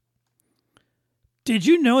Did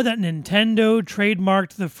you know that Nintendo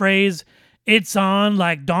trademarked the phrase, "It's on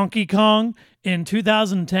like Donkey Kong" in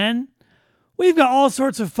 2010? We've got all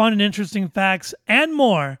sorts of fun and interesting facts and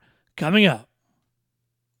more coming up.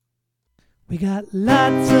 We got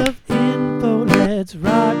lots of info, let's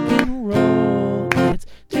rock and roll. It's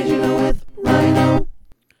Did You Know with Rhino?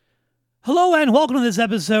 Hello and welcome to this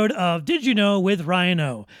episode of Did You Know with Ryan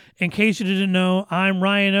O. In case you didn't know, I'm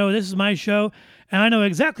Ryan O. This is my show, and I know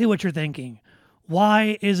exactly what you're thinking.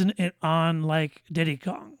 Why isn't it on like Diddy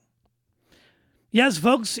Kong? Yes,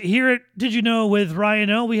 folks, here at Did You Know with Ryan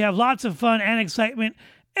O, we have lots of fun and excitement,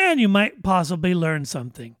 and you might possibly learn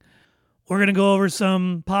something. We're going to go over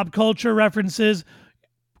some pop culture references,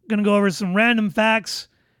 going to go over some random facts,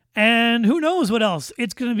 and who knows what else.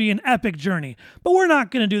 It's going to be an epic journey. But we're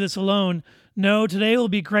not going to do this alone. No, today we'll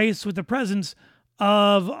be graced with the presence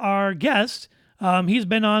of our guest. He's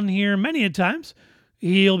been on here many a times.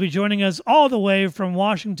 He'll be joining us all the way from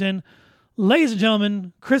Washington. Ladies and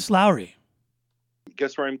gentlemen, Chris Lowry.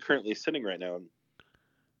 Guess where I'm currently sitting right now?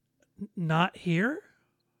 Not here?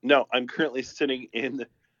 No, I'm currently sitting in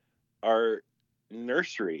our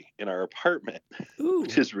nursery in our apartment, Ooh.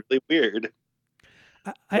 which is really weird.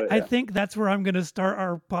 I think that's where I'm going to start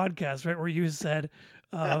our podcast, right? Where you said,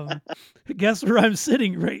 guess where I'm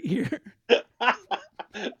sitting right here.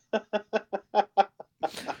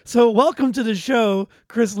 So welcome to the show,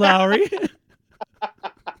 Chris Lowry.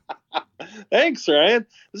 Thanks, Ryan.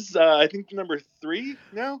 This is, I think, number 3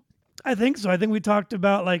 now. I think so. I think we talked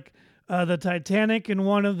about like the Titanic in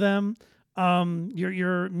one of them,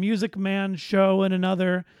 your Music Man show in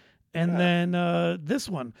another, and then this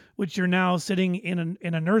one, which you're now sitting in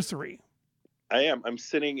a nursery. I am. I'm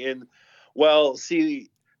sitting in. Well, see,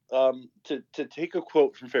 to take a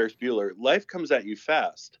quote from Ferris Bueller, life comes at you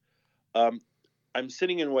fast. I'm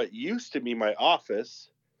sitting in what used to be my office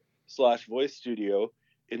 / voice studio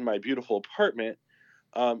in my beautiful apartment,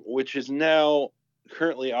 which is now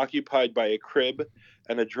currently occupied by a crib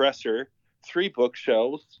and a dresser, 3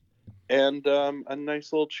 bookshelves, and a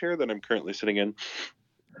nice little chair that I'm currently sitting in.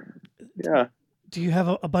 Yeah. Do you have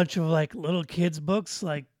a bunch of like little kids books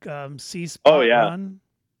like C-Spot? Oh yeah. Run?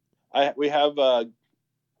 We have a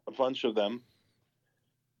bunch of them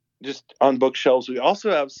just on bookshelves. We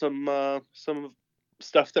also have some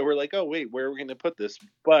stuff that we're like, oh wait, where are we going to put this?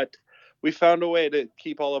 But we found a way to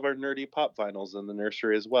keep all of our nerdy pop vinyls in the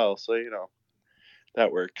nursery as well. So,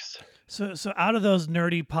 that works. So out of those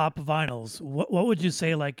nerdy pop vinyls, what would you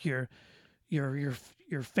say like your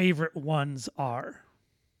favorite ones are?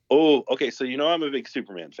 Oh, okay. So I'm a big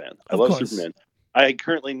Superman fan. I love Superman. I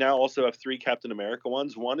currently now also have 3 Captain America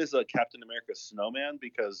ones. One is a Captain America snowman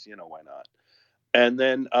because, why not? And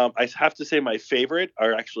then I have to say my favorite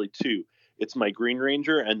are actually 2. It's my Green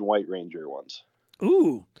Ranger and White Ranger ones.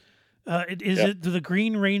 Ooh. Is it the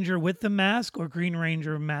Green Ranger with the mask or Green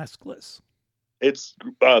Ranger maskless? It's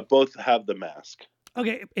both have the mask.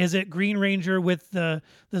 Okay. Is it Green Ranger with the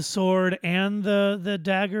sword and the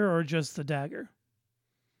dagger or just the dagger?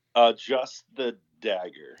 Just the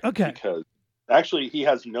dagger. Okay. Because actually he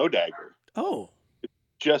has no dagger. Oh. It's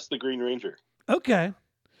just the Green Ranger. Okay.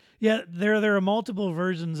 Yeah, there are multiple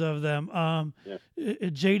versions of them.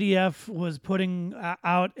 JDF was putting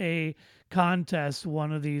out a contest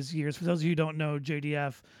one of these years. For those of you who don't know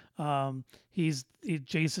JDF, he's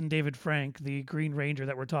Jason David Frank, the Green Ranger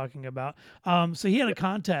that we're talking about. So he had a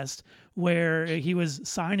contest where he was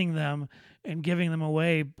signing them and giving them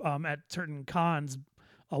away at certain cons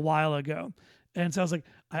a while ago. And so I was like,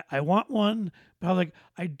 I want one, but I was like,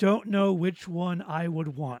 I don't know which one I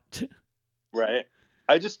would want. Right.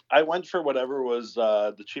 I went for whatever was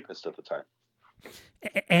the cheapest at the time.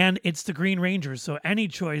 And it's the Green Ranger, so any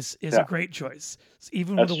choice is a great choice,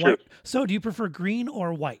 even That's with a true. white. So, do you prefer green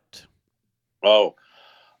or white? Oh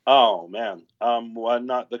man. Why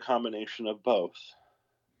not the combination of both?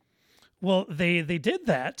 Well, they did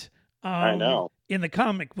that. I know. In the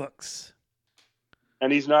comic books.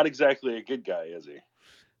 And he's not exactly a good guy, is he?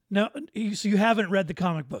 No, so you haven't read the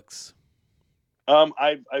comic books.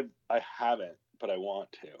 I haven't, but I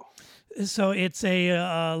want to. So it's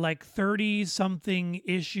a like 30-something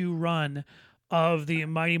issue run of the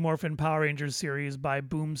Mighty Morphin Power Rangers series by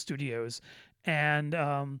Boom Studios, and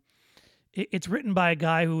it's written by a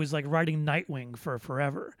guy who was like writing Nightwing for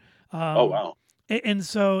forever. Oh wow! And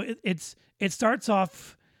so it starts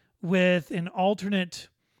off with an alternate.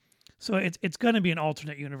 So it's going to be an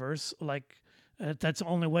alternate universe, like that's the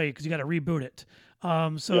only way because you got to reboot it.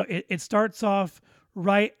 It starts off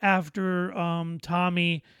right after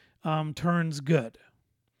Tommy turns good.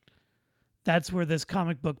 That's where this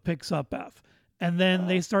comic book picks up at. And then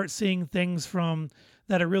they start seeing things from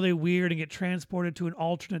that are really weird and get transported to an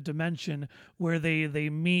alternate dimension where they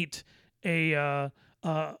meet a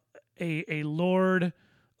a Lord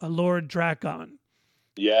Drakon.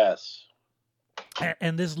 Yes.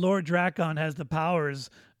 And this Lord Drakon has the powers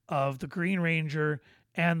of the Green Ranger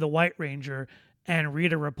and the White Ranger and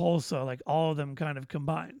Rita Repulsa, like all of them kind of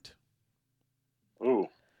combined. Ooh.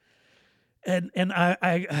 And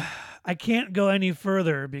I can't go any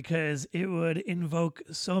further because it would invoke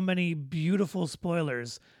so many beautiful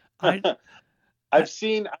spoilers. I've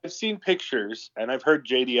seen pictures and I've heard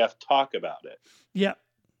JDF talk about it. Yeah.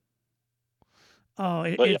 Oh,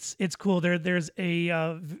 it's cool. There's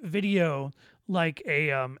a video, like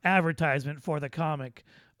a advertisement for the comic,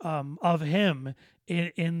 of him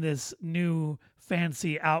in this new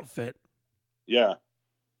fancy outfit. Yeah.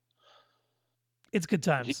 It's good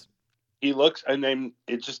times. He looks, and then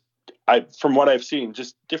it just, from what I've seen,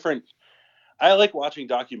 just different. I like watching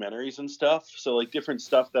documentaries and stuff. So like different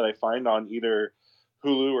stuff that I find on either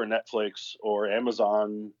Hulu or Netflix or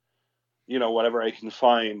Amazon, whatever I can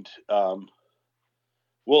find.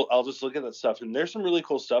 Well, I'll just look at that stuff, and there's some really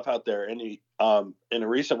cool stuff out there. And he, in a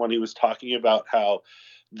recent one, he was talking about how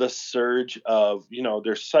the surge of,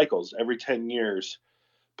 there's cycles every 10 years.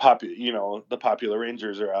 The popular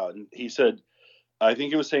Rangers are out, and he said, I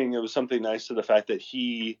think he was saying it was something nice to the fact that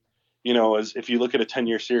he, as if you look at a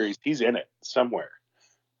 10-year series, he's in it somewhere.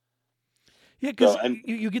 Yeah, because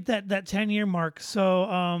you get that 10-year mark. So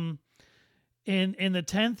in the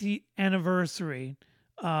 10th anniversary,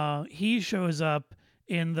 he shows up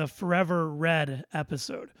in the Forever Red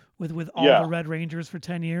episode with all the Red Rangers for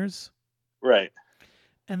 10 years. Right.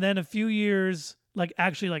 And then a few years, like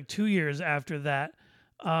 2 years after that,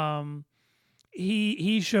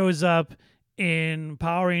 he shows up in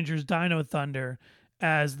Power Rangers Dino Thunder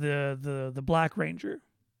as the Black Ranger.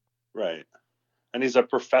 Right. And he's a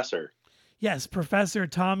professor. Yes, Professor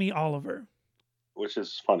Tommy Oliver. Which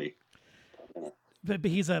is funny. But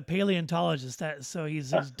he's a paleontologist, so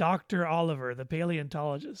he's Dr. Oliver, the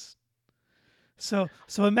paleontologist. So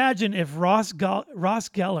imagine if Ross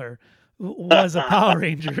Geller was a Power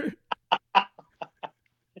Ranger.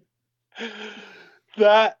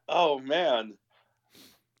 Oh man.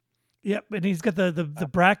 Yep, and he's got the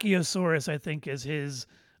Brachiosaurus, I think, is his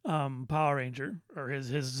Power Ranger, or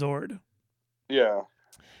his Zord. Yeah.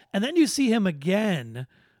 And then you see him again.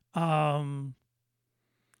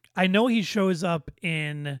 I know he shows up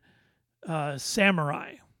in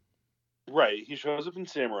Samurai. Right, he shows up in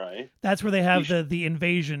Samurai. That's where they have the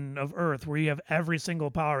invasion of Earth, where you have every single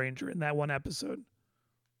Power Ranger in that one episode.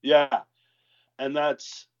 Yeah, and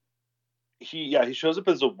that's he shows up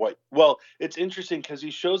as a white. Well, it's interesting because he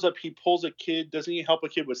shows up. He pulls a kid. Doesn't he help a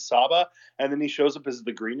kid with Saba? And then he shows up as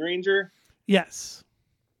the Green Ranger. Yes.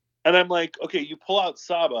 And I'm like, okay, you pull out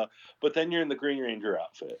Saba, but then you're in the Green Ranger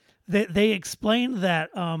outfit. They explained that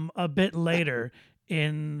a bit later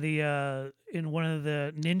in the in one of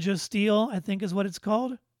the Ninja Steel, I think is what it's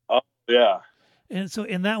called. Oh yeah. And so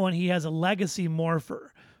in that one, he has a Legacy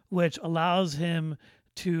Morpher, which allows him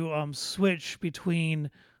to switch between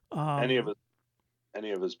any of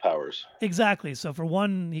his powers. Exactly. So for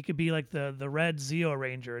one, he could be like the Red Zeo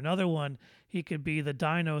Ranger. Another one, he could be the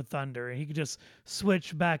Dino Thunder, and he could just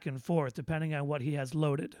switch back and forth depending on what he has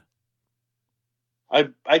loaded.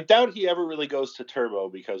 I doubt he ever really goes to Turbo,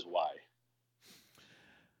 because why?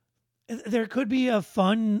 There could be a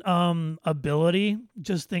fun ability,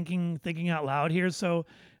 just thinking out loud here. So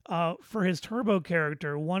for his Turbo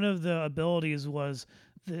character, one of the abilities was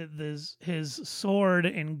his sword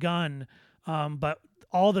and gun, but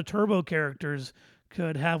all the Turbo characters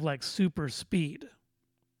could have like super speed.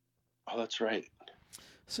 Oh, that's right.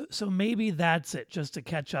 So maybe that's it, just to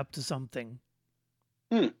catch up to something.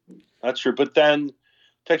 That's true. But then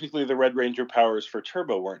technically the Red Ranger powers for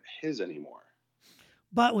Turbo weren't his anymore.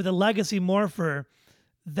 But with a Legacy Morpher,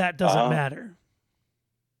 that doesn't matter.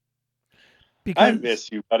 Because I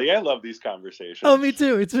miss you, buddy. I love these conversations. Oh, me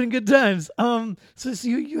too. It's been good times. So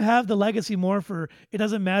you have the Legacy Morpher. It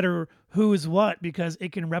doesn't matter who is what, because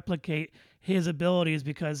it can replicate his abilities,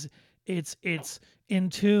 because it's in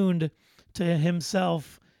tuned to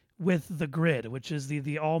himself with the grid, which is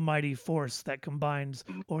the almighty force that combines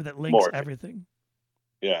or that links everything.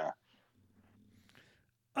 Yeah.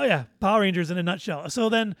 Oh yeah, Power Rangers in a nutshell. So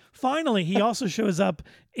then finally he also shows up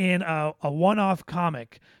in a one-off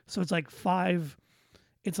comic. So it's like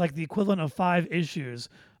the equivalent of 5 issues.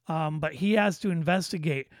 But he has to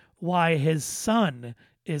investigate why his son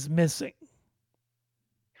is missing.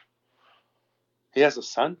 He has a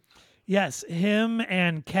son? Yes, him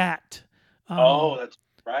and Kat. That's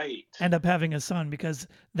right. End up having a son because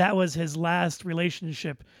that was his last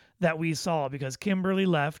relationship that we saw because Kimberly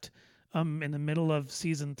left in the middle of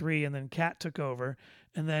season 3, and then Kat took over,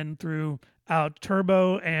 and then throughout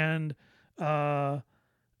Turbo and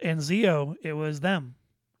Zeo, it was them.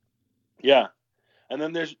 Yeah. And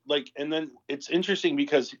then and then it's interesting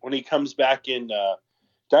because when he comes back in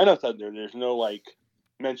Dino Thunder, there's no like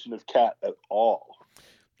mention of Kat at all.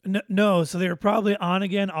 No, so they were probably on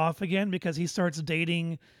again, off again, because he starts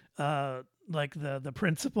dating like the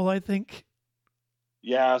principal, I think.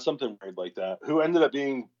 Yeah, something weird like that. Who ended up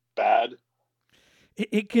being bad.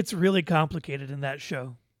 It gets really complicated in that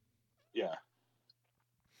show. Yeah.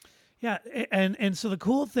 Yeah, and so the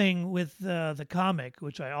cool thing with the comic,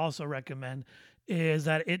 which I also recommend, is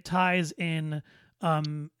that it ties in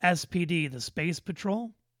SPD, the Space Patrol.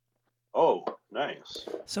 Oh, nice.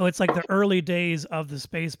 So it's like the early days of the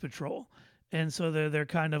Space Patrol, and so they're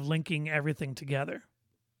kind of linking everything together.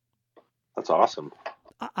 That's awesome.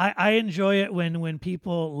 I enjoy it when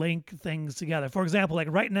people link things together. For example, like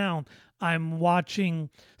right now, I'm watching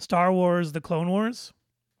Star Wars: The Clone Wars.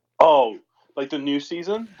 Oh, like the new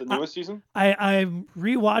season, the newest season. I'm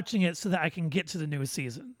rewatching it so that I can get to the newest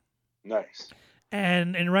season. Nice.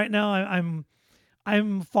 And right now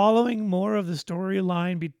I'm following more of the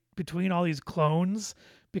storyline between all these clones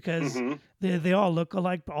because they all look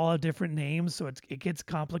alike, but all have different names, so it gets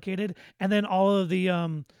complicated. And then all of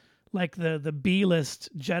the like the B-list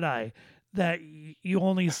Jedi that you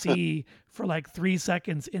only see for like 3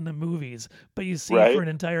 seconds in the movies, but you see for an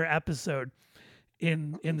entire episode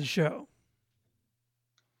in the show.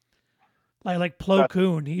 Like Plo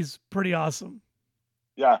Koon, he's pretty awesome.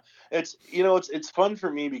 Yeah, it's fun for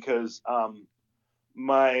me because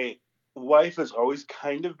my wife has always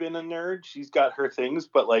kind of been a nerd. She's got her things,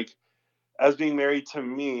 but like as being married to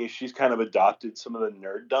me, she's kind of adopted some of the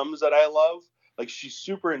nerddoms that I love. Like she's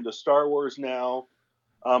super into Star Wars now.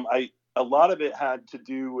 A lot of it had to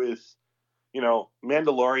do with,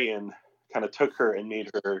 Mandalorian kind of took her and made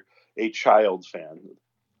her a child fan,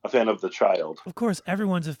 a fan of the child. Of course,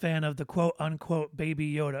 everyone's a fan of the quote unquote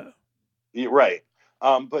Baby Yoda. Yeah, right.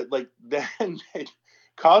 But like then it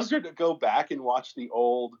caused her to go back and watch the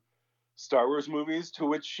old Star Wars movies, to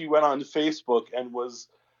which she went on Facebook and was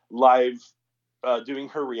live doing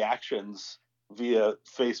her reactions via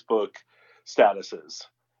Facebook statuses.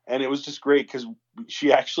 And it was just great because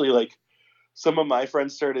she actually, like, some of my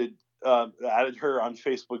friends started added her on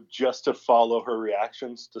Facebook just to follow her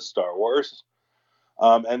reactions to Star Wars.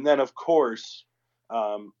 And then, of course,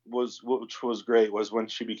 which was great, was when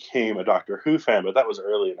she became a Doctor Who fan, but that was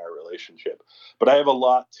early in our relationship. But I have a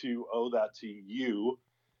lot to owe that to you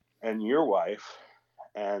and your wife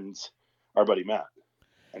and our buddy Matt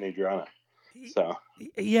and Adriana. So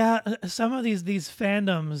yeah, some of these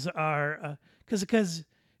fandoms are because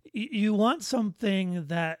you want something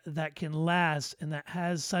that can last and that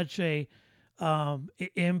has such a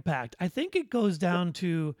impact. I think it goes down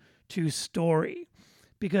to story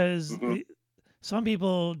because some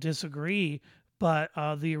people disagree, but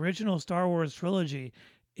the original Star Wars trilogy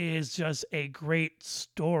is just a great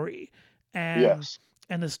story, and yes.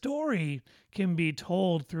 And the story can be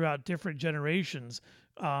told throughout different generations,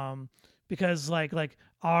 because like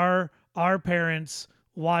our parents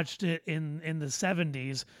watched it in the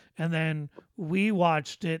 70s, and then we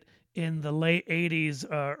watched it in the late 80s,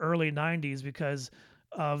 early 90s because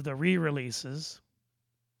of the re-releases.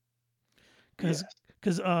 Because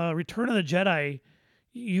Return of the Jedi,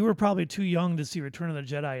 you were probably too young to see Return of the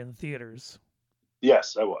Jedi in theaters.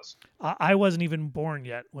 Yes, I was. I wasn't even born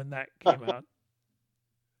yet when that came out.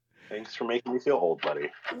 Thanks for making me feel old, buddy.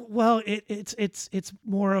 Well, it's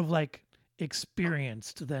more of like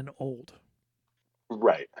experienced than old.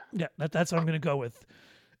 Right. Yeah, that's what I'm gonna go with.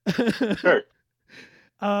 Sure.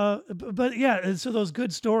 But yeah, so those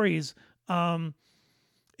good stories,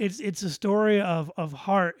 it's a story of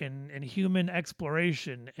heart and human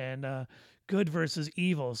exploration and good versus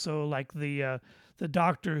evil. So like the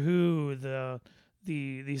Doctor Who,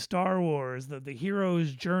 the Star Wars, the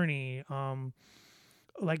hero's journey,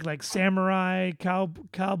 like samurai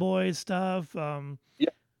cowboy stuff. Yeah.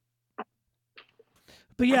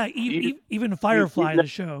 But yeah, even Firefly, the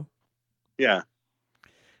show. Yeah.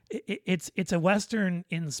 It's a Western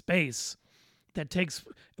in space that takes.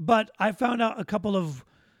 But I found out a couple of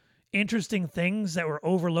interesting things that were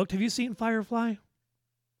overlooked. Have you seen Firefly?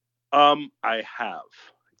 I have.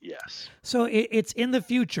 Yes. So it's in the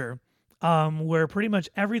future, where pretty much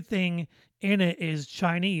everything in it is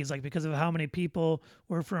Chinese, like because of how many people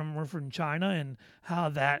were from China and how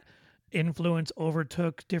that influence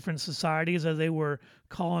overtook different societies as they were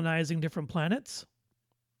colonizing different planets.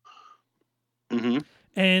 Mm-hmm.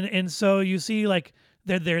 And so you see, like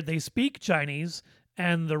they speak Chinese,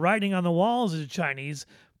 and the writing on the walls is Chinese,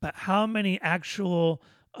 but how many actual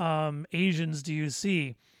Asians do you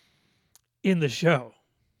see in the show?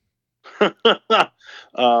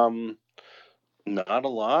 Not a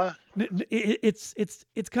lot.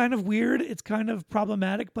 It's kind of weird. It's kind of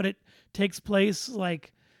problematic, but it takes place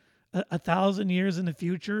like 1,000 years in the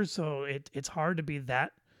future, so it's hard to be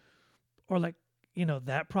that, or like,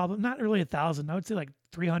 that problem. Not really 1,000. I would say like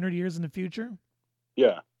 300 years in the future.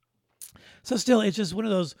 Yeah. So still, it's just one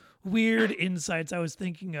of those weird insights I was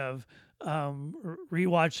thinking of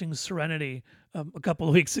rewatching Serenity a couple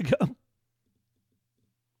of weeks ago.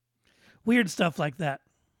 Weird stuff like that.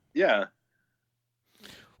 Yeah.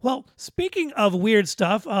 Well, speaking of weird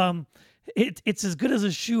stuff, it's as good as a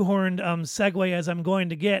shoehorned segue as I'm going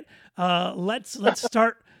to get. Let's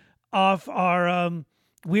start off our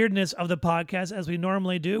weirdness of the podcast as we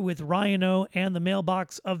normally do with Ryan-O and the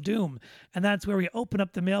Mailbox of Doom. And that's where we open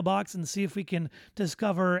up the mailbox and see if we can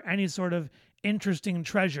discover any sort of interesting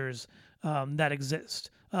treasures that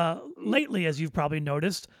exist. Lately, as you've probably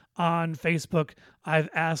noticed on Facebook, I've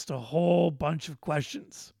asked a whole bunch of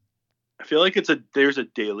questions. I feel like there's a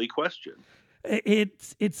daily question.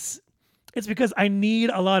 It's because I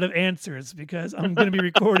need a lot of answers because I'm going to be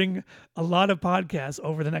recording a lot of podcasts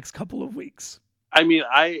over the next couple of weeks. I mean,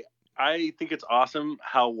 I think it's awesome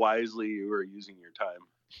how wisely you are using your time.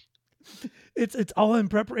 It's all in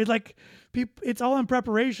preparation. Like it's all in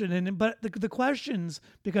preparation, but the questions,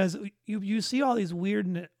 because you see all these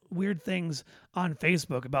weird things on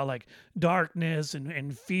Facebook about like darkness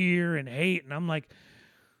and fear and hate, and I'm like,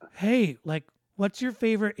 hey, like, what's your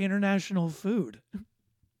favorite international food?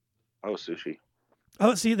 Oh, sushi.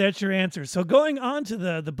 Oh, see, that's your answer. So going on to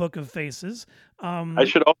the Book of Faces. I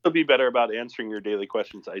should also be better about answering your daily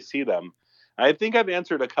questions. I see them. I think I've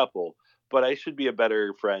answered a couple, but I should be a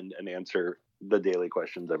better friend and answer the daily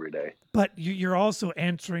questions every day. But you're also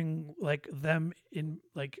answering like them in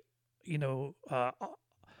like,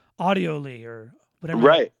 audioly or whatever.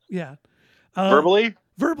 Right. Yeah. Verbally?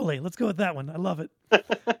 Verbally. Let's go with that one. I love it.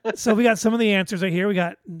 So we got some of the answers right here. We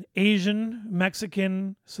got Asian,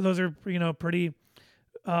 Mexican. So those are, pretty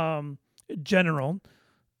general.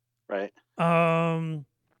 Right.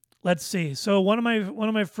 Let's see. So one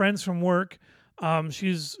of my friends from work,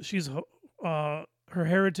 she's her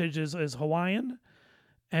heritage is Hawaiian,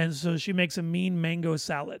 and so she makes a mean mango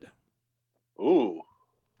salad. Ooh.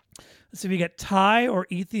 Let's see. We got Thai or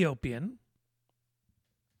Ethiopian.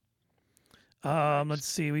 Let's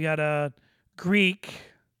see. We got a Greek,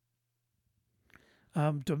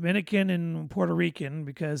 Dominican, and Puerto Rican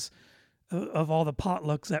because of all the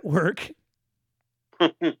potlucks at work.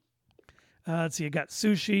 Let's see. You got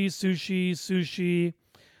sushi.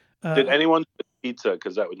 Did anyone say pizza?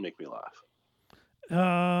 Because that would make me laugh.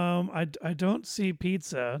 I don't see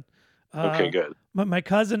pizza. Okay, good. My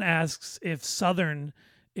cousin asks if Southern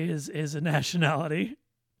is a nationality.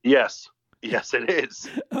 Yes, it is.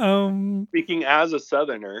 Speaking as a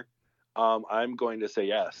Southerner, I'm going to say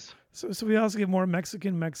yes. So we also get more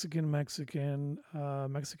Mexican or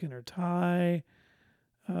Thai,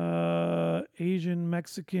 Asian,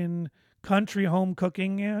 Mexican, country home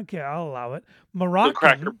cooking. Yeah, okay, I'll allow it. Moroccan. The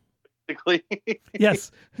cracker, basically.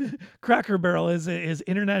 Yes, Cracker Barrel is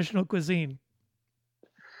international cuisine.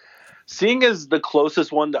 Seeing as the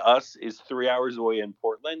closest one to us is 3 hours away in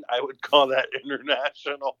Portland, I would call that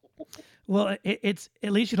international. Well, it's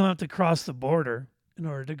at least you don't have to cross the border in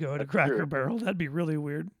order to go to Cracker true. Barrel. That'd be really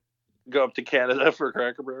weird. Go up to Canada for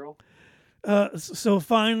Cracker Barrel. So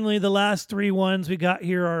finally, the last three ones we got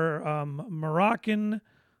here are Moroccan,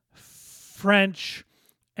 French,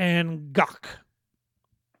 and Gok.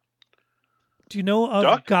 Do you know of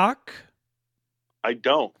Duck? Gok? I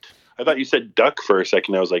don't. I thought you said duck for a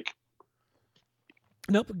second. I was like,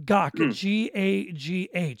 nope, Gok.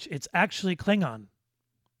 Gagh. It's actually Klingon.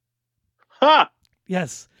 ha!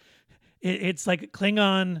 Yes, it's like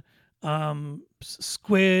Klingon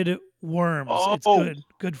squid worms. Oh. It's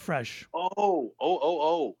good fresh.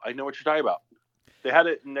 Oh! I know what you're talking about. They had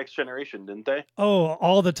it in Next Generation, didn't they? Oh,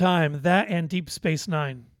 all the time. That and Deep Space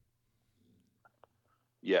Nine.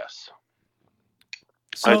 Yes.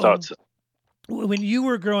 So, I thought so. When you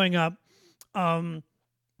were growing up,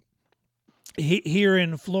 here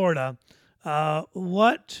in Florida,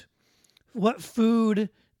 what food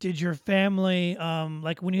did your family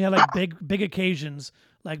like when you had like big occasions,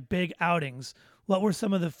 like big outings? What were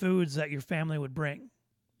some of the foods that your family would bring?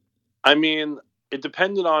 I mean, it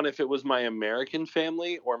depended on if it was my American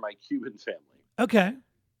family or my Cuban family. Okay.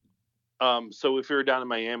 So if we were down in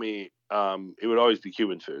Miami, it would always be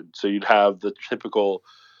Cuban food. So you'd have the typical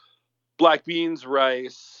black beans,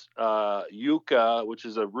 rice, yuca, which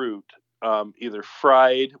is a root, either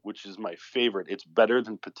fried, which is my favorite. It's better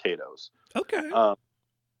than potatoes. Okay.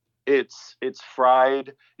 It's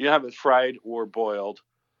fried. You have it fried or boiled.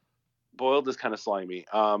 Boiled is kind of slimy.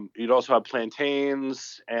 You'd also have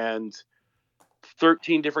plantains and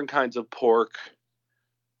 13 different kinds of pork,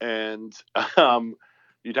 and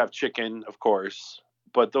you'd have chicken, of course.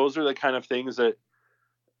 But those are the kind of things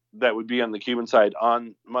that would be on the Cuban side.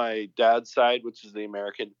 On my dad's side, which is the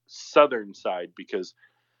American southern side, because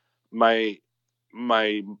my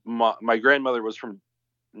grandmother was from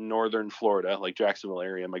northern Florida, like Jacksonville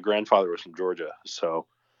area. My grandfather was from Georgia, so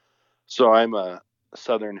I'm a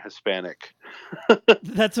southern Hispanic.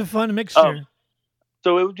 That's a fun mixture.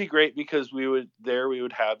 So it would be great because we would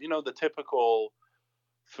have, the typical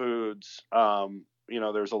foods.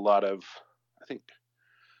 There's a lot of, I think,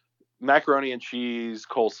 macaroni and cheese,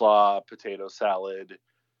 coleslaw, potato salad.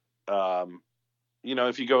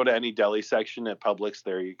 If you go to any deli section at Publix,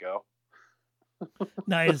 there you go.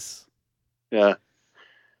 Nice. Yeah.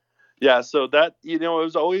 So that, it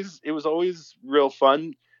was always real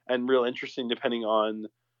fun and real interesting depending on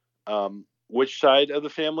which side of the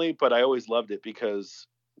family, but I always loved it because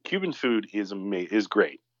Cuban food is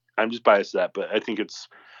great. I'm just biased to that, but I think it's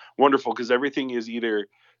wonderful because everything is either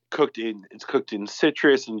cooked in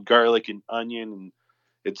citrus and garlic and onion, and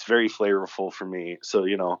it's very flavorful for me. So,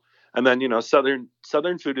 and then, southern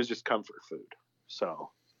food is just comfort food. So,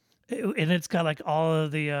 and it's got like all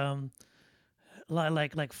of the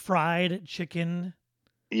like fried chicken.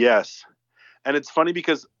 Yes. And it's funny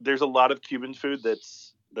because there's a lot of Cuban food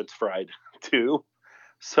that's fried too.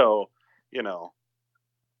 So,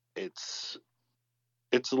 it's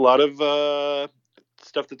a lot of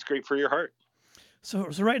stuff that's great for your heart. So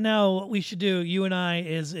right now, what we should do, you and I,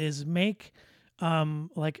 is make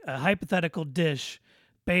like a hypothetical dish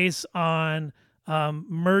based on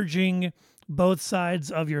merging both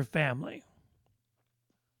sides of your family.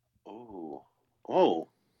 Oh,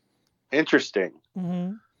 interesting.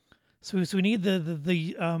 Mm-hmm. So we need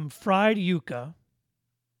the fried yuca.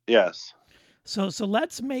 Yes. So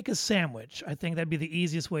let's make a sandwich. I think that'd be the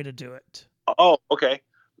easiest way to do it. Oh, okay.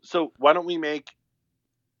 So why don't we make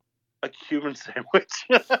a Cuban sandwich?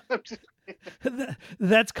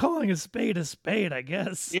 That's calling a spade, I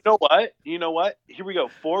guess. You know what? Here we go.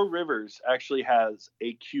 Four Rivers actually has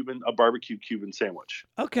a barbecue Cuban sandwich.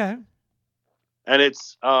 Okay. And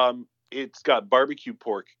it's got barbecue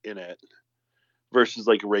pork in it versus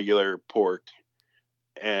like regular pork.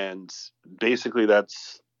 And basically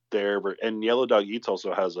that's there. And Yellow Dog Eats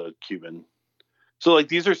also has a Cuban. So like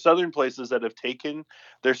these are southern places that have taken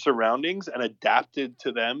their surroundings and adapted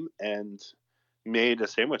to them and made a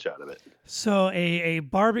sandwich out of it. So a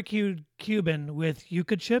barbecued Cuban with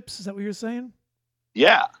yuca chips, is that what you're saying?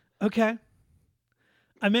 Yeah. Okay.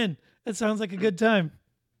 I'm in. That sounds like a good time.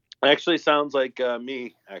 Actually sounds like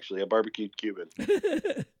me, a barbecued Cuban.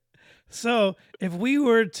 So if we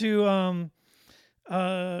were to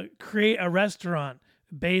create a restaurant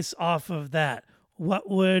based off of that, what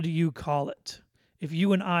would you call it? If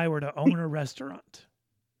you and I were to own a restaurant.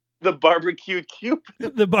 The barbecued Cuban.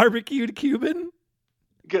 The barbecued Cuban?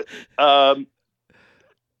 Or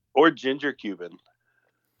ginger Cuban.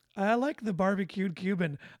 I like the barbecued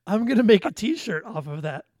Cuban. I'm going to make a t-shirt off of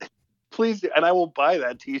that. Please do, and I will buy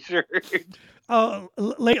that t-shirt.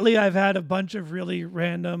 Lately I've had a bunch of really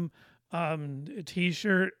random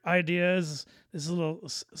t-shirt ideas. This is a little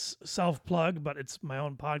self-plug, but it's my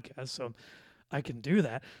own podcast, so I can do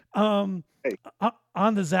that. Hey.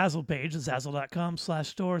 On the Zazzle page,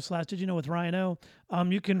 zazzle.com/store/did-you-know-with-Ryan-O,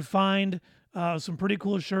 you can find some pretty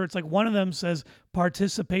cool shirts. Like one of them says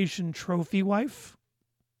 "Participation Trophy Wife."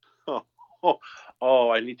 Oh,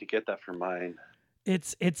 I need to get that for mine.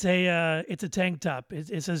 It's a tank top.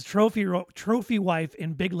 It says trophy wife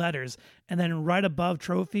in big letters, and then right above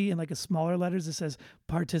trophy in like a smaller letters it says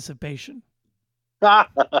participation. I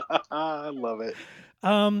love it.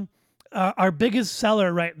 Our biggest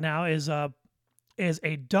seller right now is a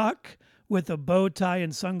duck with a bow tie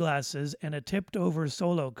and sunglasses and a tipped over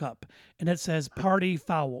solo cup, and it says party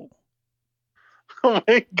foul. Oh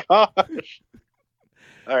my gosh!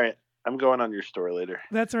 All right. I'm going on your store later.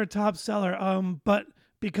 That's our top seller. But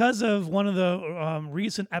because of one of the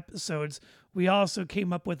recent episodes, we also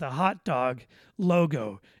came up with a hot dog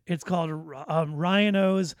logo. It's called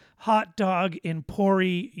Ryan-O's Hot Dog in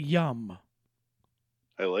Pori Yum.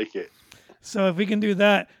 I like it. So if we can do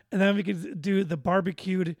that, and then we can do the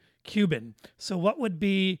barbecued Cuban. So what would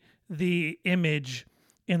be the image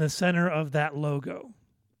in the center of that logo?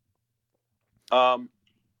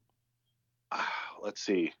 Let's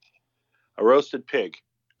see. A roasted pig.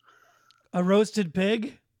 A roasted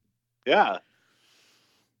pig? Yeah.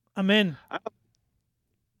 I'm in.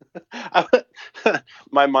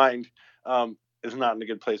 My mind is not in a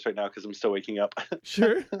good place right now because I'm still waking up.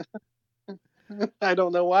 Sure. I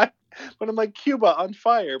don't know why, but I'm like Cuba on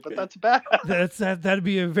fire, but that's bad. That'd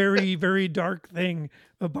be a very, very dark thing.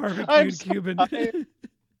 A I'm barbecued so Cuban. tired.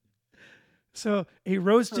 So a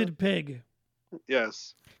roasted pig.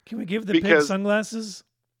 Yes, Can we give the pig because sunglasses?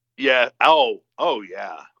 yeah. Oh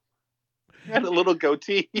yeah. And a little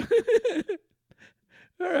goatee.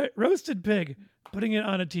 All right, roasted pig. Putting it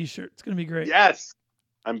on a T-shirt. It's gonna be great. Yes,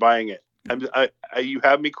 I'm buying it. You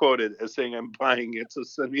have me quoted as saying I'm buying it, so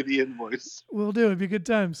send me the invoice. We'll do. It'd be good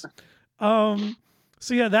times. Um,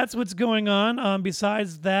 so yeah, that's what's going on.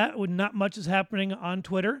 Besides that, not much is happening on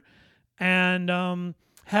Twitter, and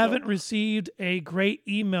haven't Nope. received a great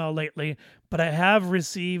email lately, but I have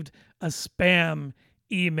received a spam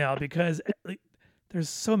email because there's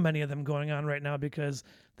so many of them going on right now because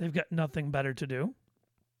they've got nothing better to do.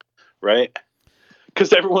 Right?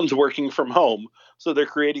 Because everyone's working from home, so they're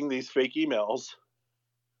creating these fake emails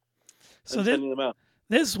So and sending them out.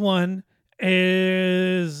 this one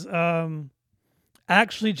is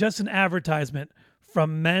actually just an advertisement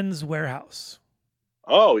from Men's Warehouse.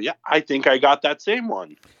 Oh yeah, I think I got that same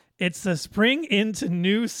one. It's the spring into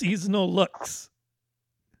new seasonal looks.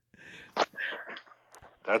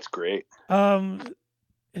 That's great.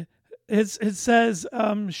 It says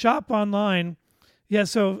shop online. Yeah,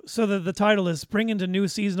 so the title is spring into new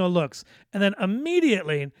seasonal looks, and then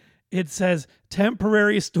immediately it says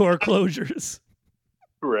temporary store closures.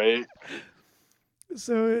 Right.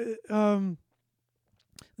 So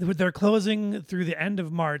they're closing through the end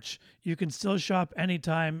of March. You can still shop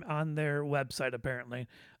anytime on their website, apparently.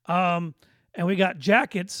 And we got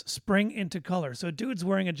jackets spring into color. So a dude's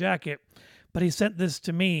wearing a jacket, but he sent this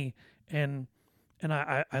to me, and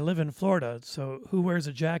I live in Florida. So who wears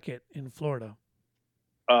a jacket in Florida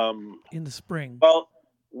in the spring? Well,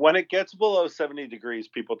 when it gets below 70 degrees,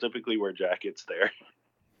 people typically wear jackets there.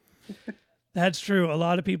 That's true. A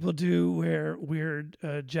lot of people do wear weird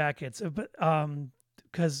jackets, but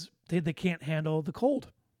because they can't handle the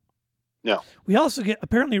cold. No. We also get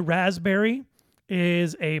apparently raspberry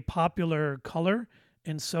is a popular color,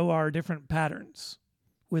 and so are different patterns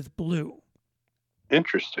with blue.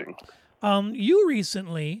 Interesting. You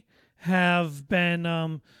recently have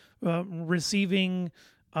been receiving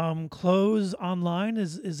clothes online.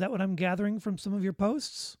 Is that what I'm gathering from some of your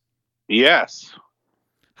posts? Yes.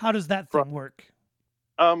 How does that thing work?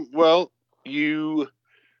 Well,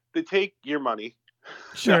 they take your money.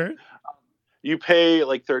 Sure. You pay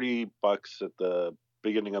like $30 at the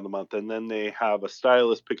beginning of the month, and then they have a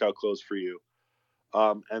stylist pick out clothes for you.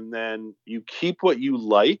 And then you keep what you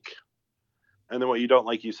like, and then what you don't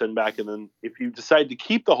like, you send back. And then if you decide to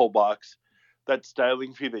keep the whole box, that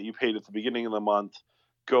styling fee that you paid at the beginning of the month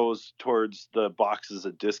goes towards the box as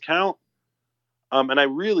a discount. And I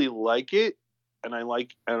really like it. And I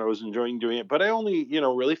was enjoying doing it, but I only,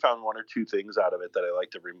 really found one or two things out of it that I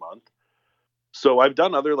liked every month. So I've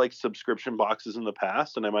done other like subscription boxes in the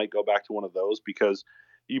past, and I might go back to one of those because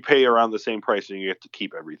you pay around the same price and you get to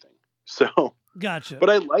keep everything. So, Gotcha. but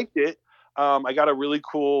I liked it. I got a really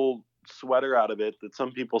cool sweater out of it that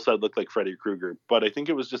some people said looked like Freddy Krueger, but I think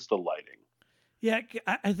it was just the lighting. Yeah,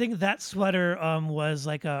 I think that sweater was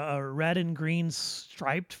like a red and green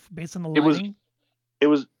striped based on the lighting. It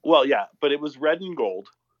was well, yeah, but it was red and gold.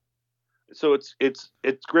 So it's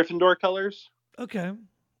Gryffindor colors. Okay.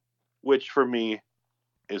 Which for me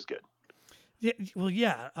is good. Yeah, well,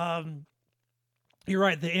 yeah. You're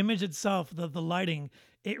right. The image itself, the lighting,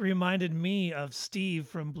 it reminded me of Steve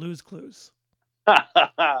from Blue's Clues.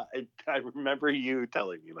 I remember you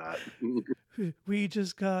telling me that. We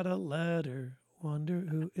just got a letter. Wonder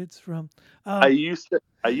who it's from. I used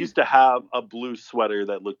to have a blue sweater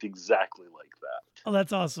that looked exactly like that. Oh,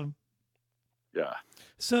 that's awesome. Yeah.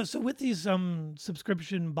 So with these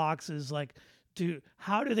subscription boxes, like,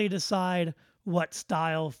 how do they decide what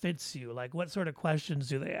style fits you? Like, what sort of questions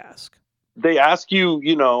do they ask? They ask you,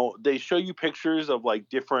 they show you pictures of like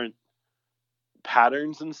different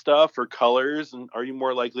patterns and stuff or colors, and are you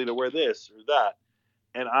more likely to wear this or that?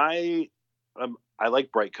 And I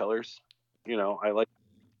like bright colors.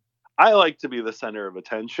 I like to be the center of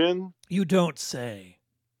attention. You don't say.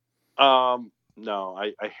 No,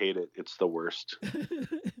 I hate it. It's the worst.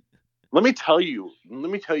 Let me tell you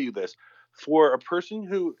this. For a person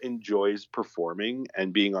who enjoys performing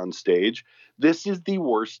and being on stage, this is the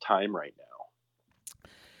worst time right now.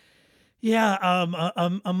 Yeah,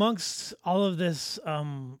 amongst all of this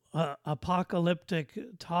apocalyptic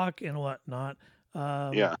talk and whatnot,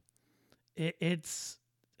 Yeah. it's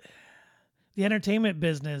the entertainment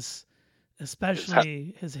business.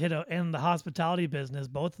 especially has hit in the hospitality business.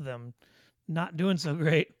 Both of them not doing so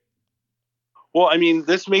great. Well, I mean,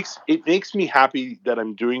 it makes me happy that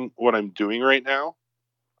I'm doing what I'm doing right now,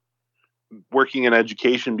 working in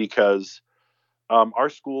education, because our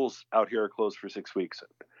schools out here are closed for 6 weeks,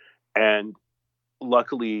 and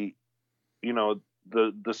luckily, you know,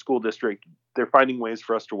 the school district, they're finding ways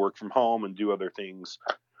for us to work from home and do other things,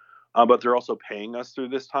 but they're also paying us through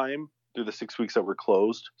this time, through the 6 weeks that we're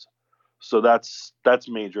closed. So that's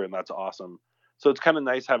major, and that's awesome. So it's kind of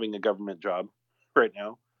nice having a government job right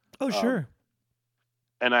now. Oh, sure.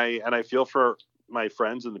 And I feel for my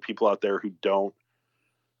friends and the people out there who don't,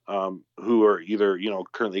 who are either, you know,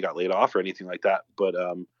 currently got laid off or anything like that. But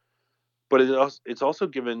it's also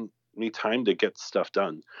given me time to get stuff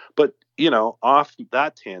done. But, you know, off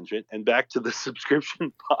that tangent and back to the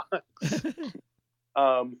subscription box.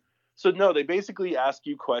 So no, they basically ask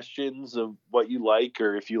you questions of what you like,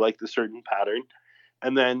 or if you like the certain pattern.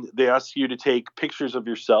 And then they ask you to take pictures of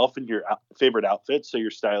yourself and your favorite outfits, so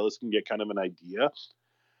your stylist can get kind of an idea.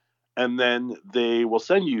 And then they will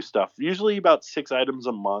send you stuff, usually about 6 items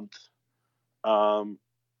a month.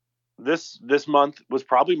 This month was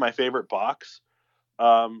probably my favorite box.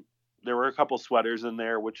 There were a couple sweaters in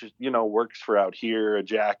there, which, you know, works for out here, a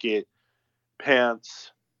jacket,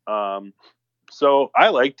 pants. So I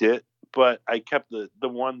liked it, but I kept the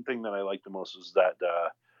one thing that I liked the most was that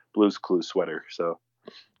Blue's Clues sweater. So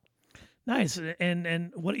nice.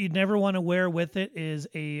 And what you'd never want to wear with it is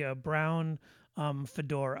a brown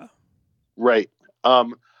fedora. Right.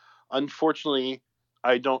 Unfortunately,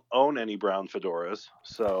 I don't own any brown fedoras,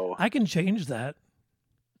 so I can change that.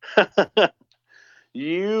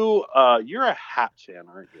 you're a hat fan,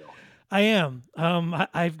 aren't you? I am.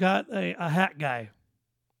 I've got a hat guy.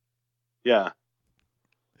 Yeah.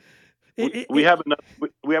 We have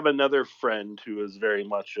another friend who is very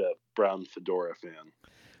much a brown fedora fan.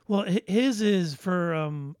 Well, his is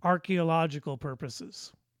for archaeological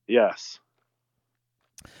purposes. Yes.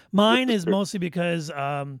 Mine is mostly because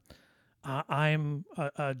I'm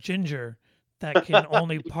a ginger that can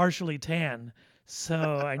only partially tan,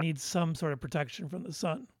 so I need some sort of protection from the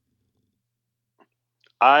sun.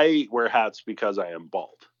 I wear hats because I am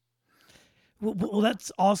bald. Well,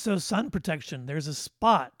 that's also sun protection. There's a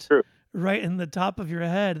spot right in the top of your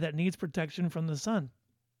head that needs protection from the sun.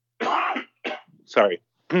 Sorry.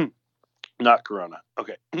 Not corona.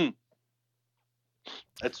 Okay.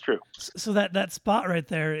 That's true. So that spot right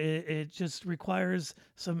there, it just requires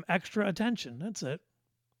some extra attention. That's it.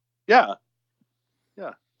 Yeah.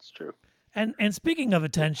 Yeah, it's true. And speaking of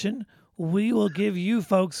attention, we will give you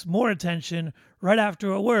folks more attention right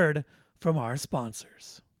after a word from our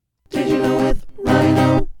sponsors. Did you know with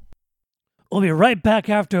Rhino? We'll be right back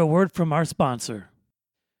after a word from our sponsor.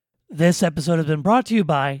 This episode has been brought to you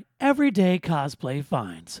by Everyday Cosplay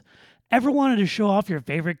Finds. Ever wanted to show off your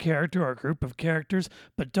favorite character or group of characters,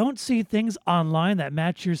 but don't see things online that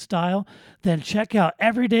match your style? Then check out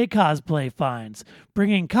Everyday Cosplay Finds,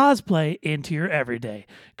 bringing cosplay into your everyday.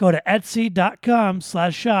 Go to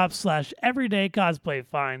etsy.com/shop/everyday cosplay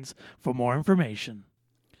finds for more information.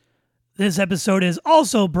 This episode is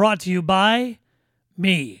also brought to you by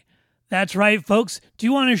me. That's right, folks. Do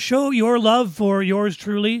you want to show your love for yours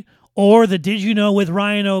truly or the Did You Know with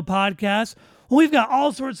Rhino podcast? Well, we've got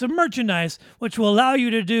all sorts of merchandise which will allow you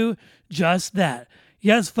to do just that.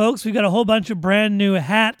 Yes, folks, we've got a whole bunch of brand new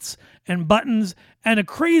hats and buttons and a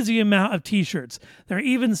crazy amount of t-shirts. There are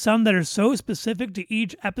even some that are so specific to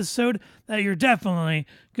each episode that you're definitely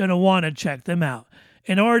going to want to check them out.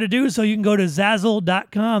 In order to do so, you can go to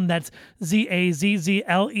Zazzle.com. That's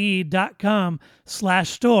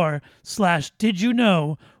ZAZZLE.com/store/Did You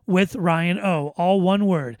Know with Ryan O. All one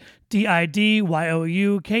word.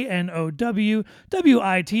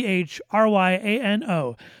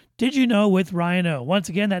 DIDYOUKNOWWITHRYANO. Did You Know with Ryan O. Once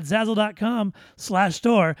again, that's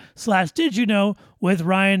Zazzle.com/store/Did You Know with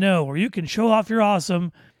Ryan O, where you can show off your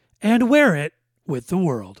awesome and wear it with the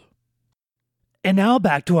world. And now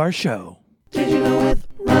back to our show. Did you know with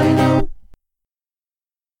Rhino?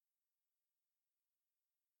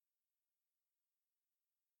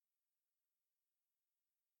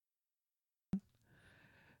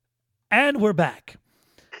 And we're back.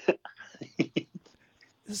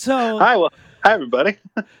 So hi everybody.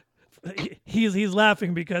 He's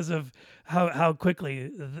laughing because of how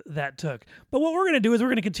quickly that took. But what we're going to do is we're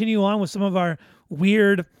going to continue on with some of our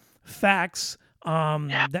weird facts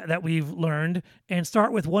that we've learned, and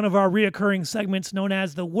start with one of our reoccurring segments known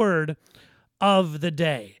as the word of the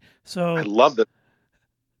day. So I love that.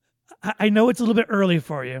 I know it's a little bit early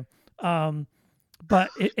for you, but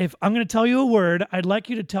if I'm going to tell you a word, I'd like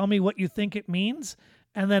you to tell me what you think it means,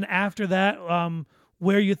 and then after that,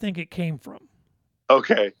 where you think it came from.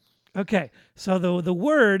 Okay. Okay, so the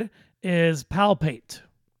word is palpate.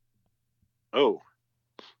 Oh,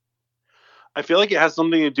 I feel like it has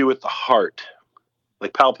something to do with the heart,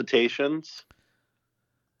 like palpitations.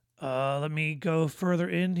 Let me go further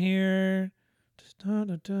in here.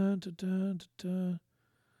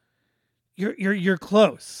 You're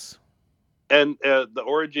close. And the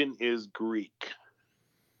origin is Greek.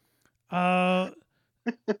 Uh,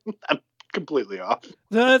 I'm completely off.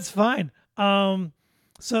 that's fine.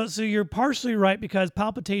 So you're partially right because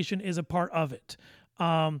palpitation is a part of it.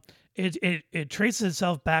 It traces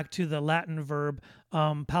itself back to the Latin verb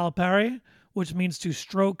palpare, which means to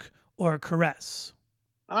stroke or caress.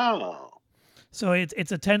 Oh. So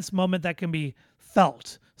it's a tense moment that can be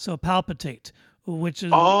felt. So palpitate, which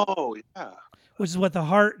is Oh, yeah. which is what the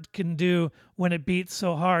heart can do when it beats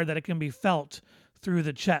so hard that it can be felt through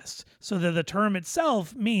the chest. So that the term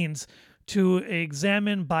itself means to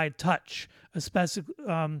examine by touch, especially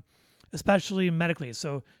medically.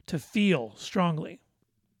 So to feel strongly.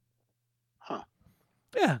 Huh.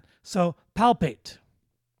 Yeah. So palpate.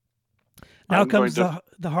 Now I'm comes going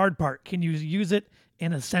the hard part. Can you use it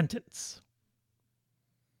in a sentence?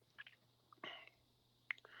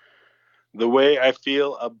 The way I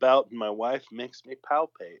feel about my wife makes me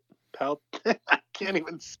palpate. I can't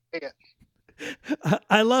even say it.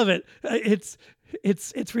 I love it.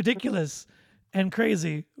 It's ridiculous and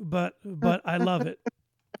crazy, but I love it.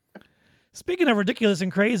 Speaking of ridiculous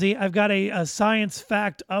and crazy, I've got a science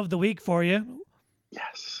fact of the week for you.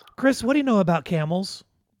 Yes. Chris, what do you know about camels?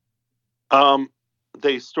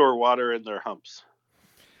 They store water in their humps.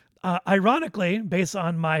 Ironically, based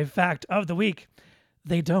on my fact of the week,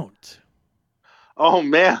 they don't. Oh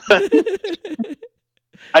man.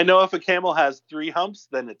 I know if a camel has 3 humps,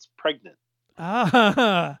 then it's pregnant.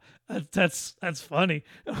 Ah, that's funny.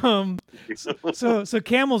 So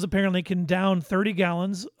camels apparently can down 30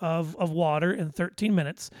 gallons of water in 13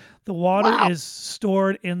 minutes. The water Wow. is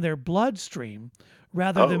stored in their bloodstream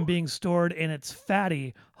rather than Oh. being stored in its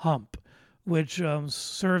fatty hump, which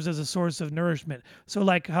serves as a source of nourishment. So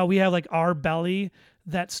like how we have like our belly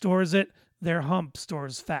that stores it, their hump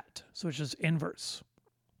stores fat. So it's just inverse.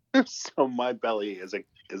 So my belly is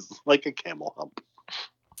like a camel hump.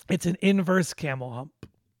 It's an inverse camel hump.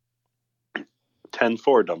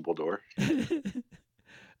 10-4 Dumbledore.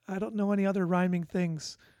 I don't know any other rhyming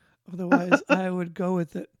things. Otherwise, I would go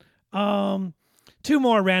with it. 2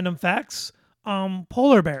 more random facts.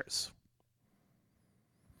 Polar bears.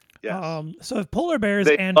 Yes. So if polar bears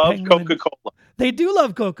They and love penguins, Coca-Cola. they do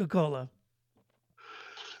love Coca-Cola.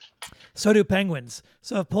 So do penguins.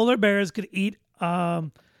 So if polar bears could eat,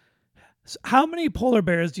 how many polar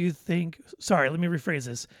bears do you think? Sorry, let me rephrase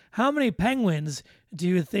this. How many penguins do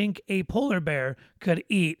you think a polar bear could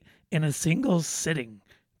eat in a single sitting?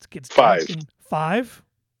 It's 5. 5?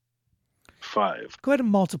 5. Go ahead and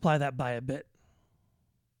multiply that by a bit.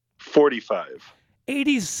 45.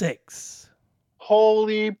 86.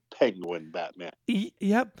 Holy penguin, Batman.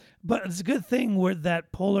 Yep, but it's a good thing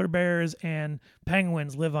that polar bears and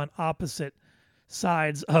penguins live on opposite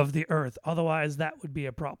sides of the earth. Otherwise, that would be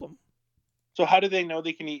a problem. So how do they know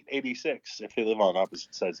they can eat 86 if they live on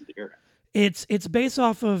opposite sides of the earth? It's based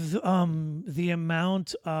off of the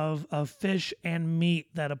amount of fish and meat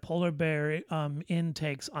that a polar bear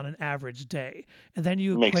intakes on an average day, and then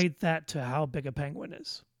you equate that to how big a penguin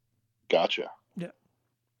is. Gotcha. Yeah.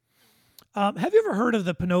 Have you ever heard of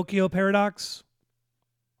the Pinocchio paradox?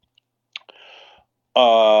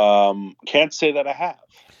 Can't say that I have.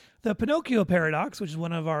 The Pinocchio paradox, which is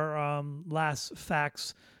one of our last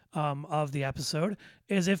facts of the episode,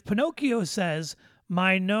 is if Pinocchio says,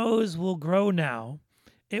 "My nose will grow now,"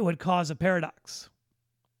 it would cause a paradox.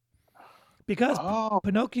 Because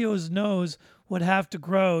Pinocchio's nose would have to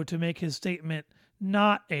grow to make his statement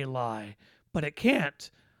not a lie, but it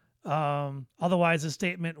can't. Otherwise, the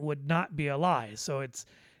statement would not be a lie. So it's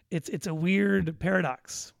a weird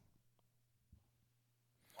paradox.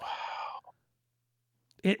 Wow.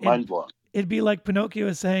 Mind Mind blown. It'd be like Pinocchio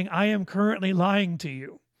is saying, "I am currently lying to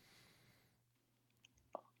you."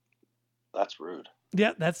 That's rude.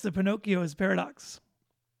 Yeah, that's the Pinocchio's paradox.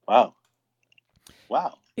 Wow.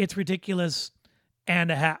 It's ridiculous and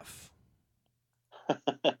a half.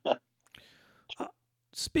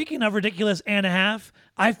 Speaking of ridiculous and a half,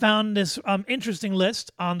 I found this interesting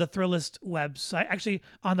list on the Thrillist website, actually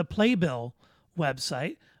on the Playbill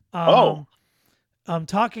website.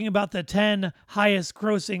 Talking about the 10 highest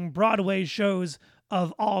grossing Broadway shows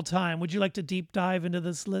of all time. Would you like to deep dive into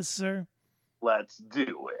this list, sir? Let's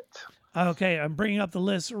do it. Okay, I'm bringing up the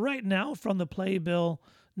list right now from the Playbill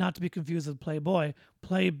not to be confused with Playboy,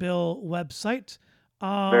 Playbill website.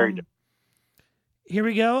 Very good. Here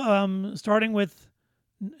we go. Starting with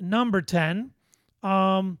number 10.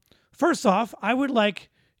 First off, I would like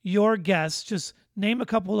your guess. Just name a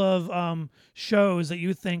couple of shows that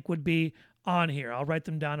you think would be on here. I'll write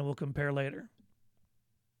them down and we'll compare later.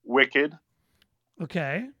 Wicked.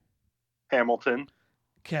 Okay. Hamilton.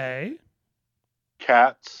 Okay.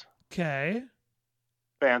 Cats. Okay.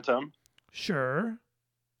 Phantom. Sure.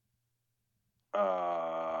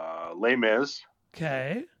 Les Mis.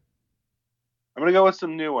 Okay. I'm gonna go with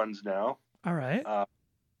some new ones now. All right.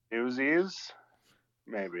 Newsies.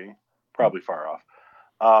 Maybe. Probably far off.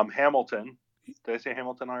 Hamilton. Did I say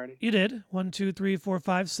Hamilton already? You did. 1, 2, 3, 4,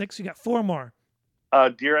 5, 6. You got 4 more.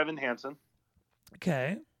 Dear Evan Hansen.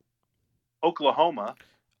 Okay. Oklahoma.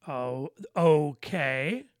 Oh,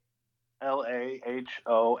 okay.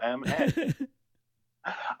 Lahoma.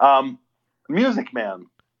 Music Man.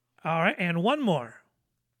 All right, and one more.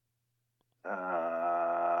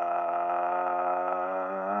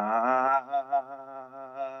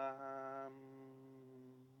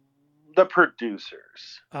 The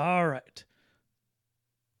Producers. All right.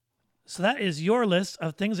 So that is your list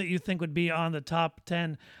of things that you think would be on the top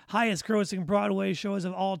 10 highest grossing Broadway shows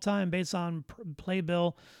of all time based on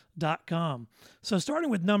Playbill.com. So starting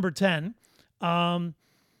with number 10,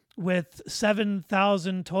 with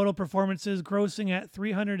 7,000 total performances grossing at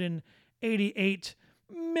 $388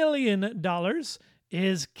 million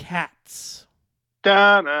is Cats.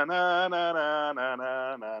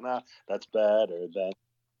 Da-na-na-na-na-na-na-na. That's better than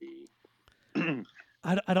me.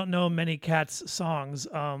 I don't know many Cats songs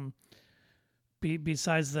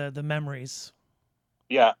besides the memories.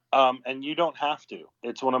 Yeah, and you don't have to.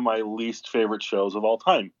 It's one of my least favorite shows of all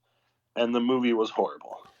time. And the movie was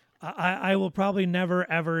horrible. I will probably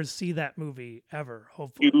never, ever see that movie, ever,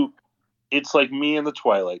 hopefully. It's like me and the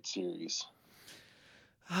Twilight series.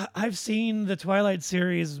 I've seen the Twilight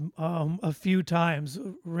series a few times.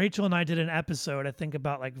 Rachel and I did an episode, I think,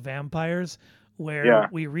 about like vampires, where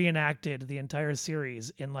we reenacted the entire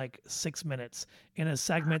series in like 6 minutes in a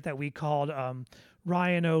segment that we called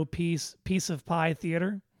Ryan O. Piece of Pie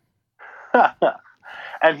Theater.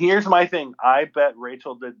 And here's my thing. I bet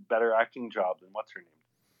Rachel did better acting job than what's her name.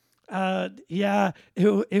 Yeah,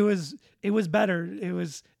 it was better. It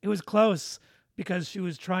was close because she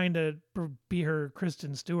was trying to be her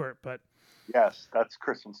Kristen Stewart, but yes, that's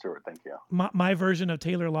Kristen Stewart. Thank you. My version of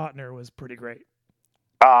Taylor Lautner was pretty great.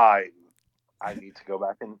 I need to go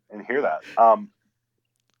back and hear that.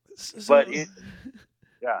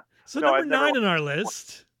 So number 9 on our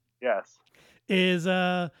list, yes, is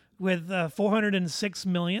with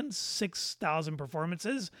 406,006,000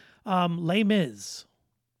 performances, Les Mis.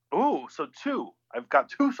 Ooh, so 2. I've got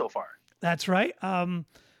 2 so far. That's right.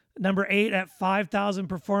 Number 8 at 5,000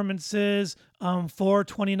 performances,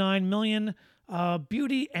 429 million.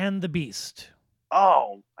 Beauty and the Beast.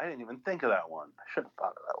 Oh, I didn't even think of that one. I should have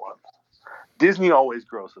thought of that one. Disney always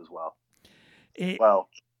grosses well. It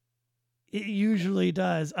usually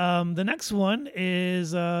does. The next one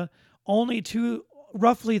is only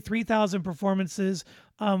roughly 3,000 performances,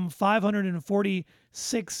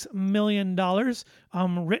 $546 million,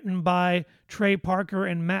 written by Trey Parker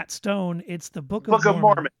and Matt Stone. It's the Book of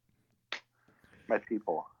Mormon. My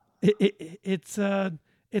people. It's on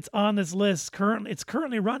this list currently. It's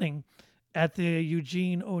currently running at the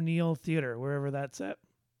Eugene O'Neill Theater, wherever that's at.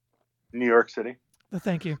 New York City.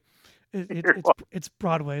 Thank you. It's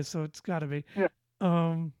Broadway, so it's got to be. Yeah.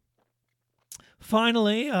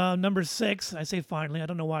 Finally, number 6. I say finally. I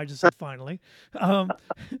don't know why I just said finally.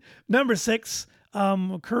 Number 6,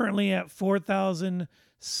 currently at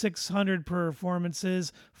 4,600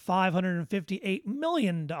 performances, $558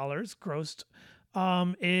 million grossed,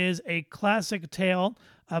 is a classic tale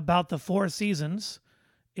about the 4 seasons.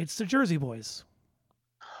 It's the Jersey Boys.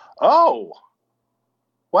 Oh,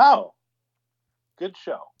 wow. Good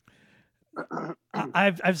show.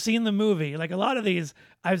 I've seen the movie. Like a lot of these,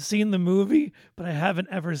 I've seen the movie, but I haven't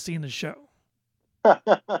ever seen the show.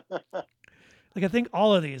 Like I think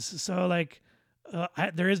all of these. So like,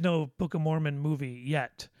 there is no Book of Mormon movie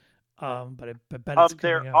yet, but I bet it's coming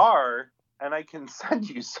there out. are, and I can send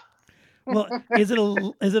you some. Well, is it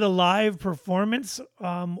a live performance,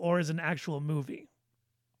 or is it an actual movie?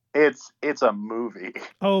 It's a movie.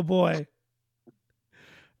 Oh boy.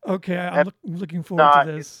 Okay, I'm looking forward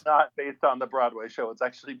to this. It's not based on the Broadway show. It's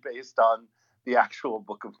actually based on the actual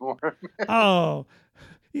Book of Mormon. Oh,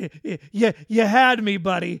 you had me,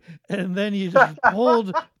 buddy. And then you just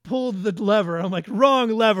pulled the lever. I'm like, wrong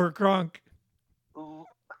lever, Kronk.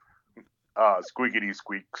 Squeakity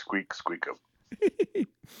squeak, squeak, squeak.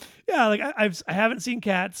 Yeah, like I haven't seen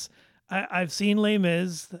Cats. I've seen Les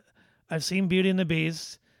Mis. I've seen Beauty and the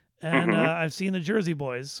Beast, and Mhm. I've seen the Jersey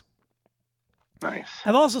Boys. Nice.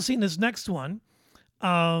 I've also seen this next one,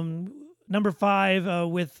 number 5,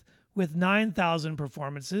 with 9,000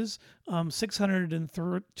 performances,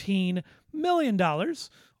 $613 million,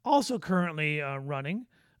 also currently running,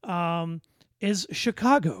 is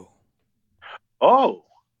Chicago, Oh,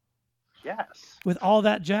 yes, with all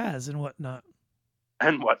that jazz and whatnot.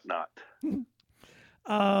 and whatnot.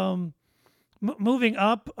 Um, Moving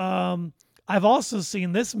up, I've also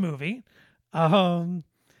seen this movie. Um,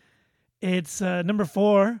 it's number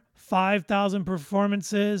 4, 5,000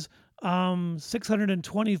 performances,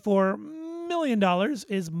 $624 million,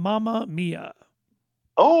 is Mamma Mia.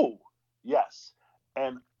 Oh, yes.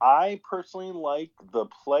 And I personally like the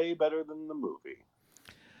play better than the movie.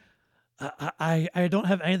 I don't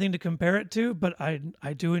have anything to compare it to, but I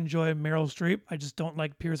do enjoy Meryl Streep. I just don't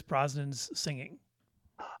like Pierce Brosnan's singing.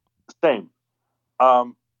 Same.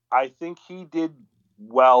 Um, I think he did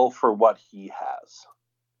well for what he has,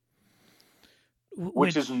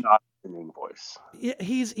 which is Which, not a singing voice. yeah,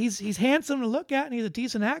 he's handsome to look at and he's a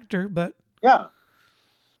decent actor, but Yeah.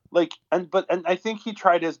 And I think he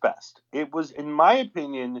tried his best. It was, in my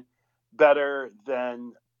opinion, better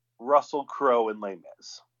than Russell Crowe in Les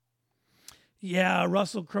Mis. yeah,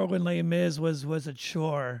 Russell Crowe in Les Mis was a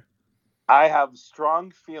chore. I have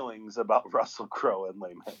strong feelings about Russell Crowe in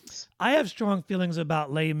Les Mis. I have strong feelings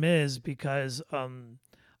about Les Mis because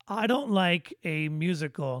I don't like a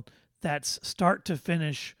musical that's start to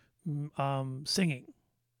finish singing.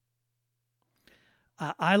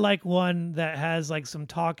 I like one that has like some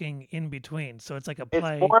talking in between, so it's like a It's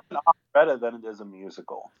play. more of an operetta than it is a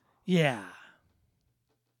musical. Yeah,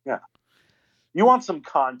 Yeah. You want some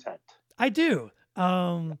content. I do.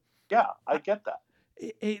 Yeah, I get that.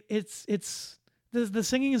 It's the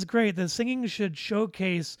singing is great. The singing should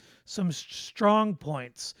showcase some strong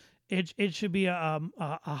points. It should be a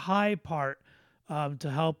high part, to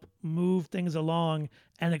help move things along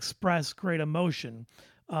and express great emotion.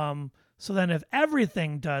 So then, if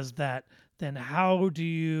everything does that, then how do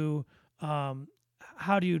you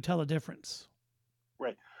tell a difference?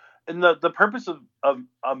 Right. And the purpose of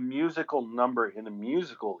a musical number in a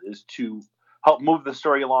musical is to help move the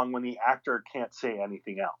story along when the actor can't say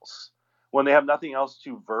anything else. When they have nothing else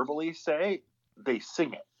to verbally say, they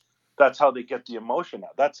sing it. That's how they get the emotion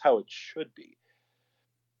out. That's how it should be.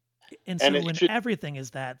 And And so, it when should everything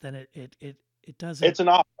is that, then it doesn't. it's an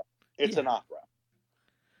opera. It's Yeah. an opera.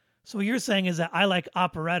 So what you're saying is that I like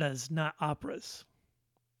operettas, not operas.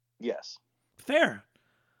 Yes. Fair.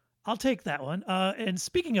 I'll take that one. And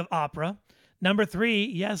speaking of opera, number 3,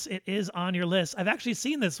 yes, it is on your list. I've actually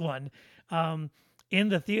seen this one um, in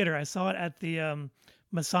the theater. I saw it at the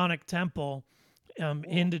Masonic Temple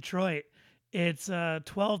in Detroit. It's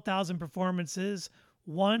 12,000 performances,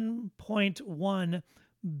 $1.1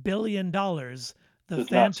 billion. The Does not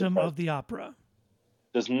Phantom surprise of the Opera.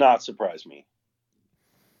 does not surprise me.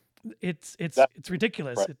 That's It's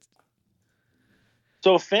ridiculous. right.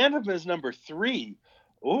 So Phantom is number 3.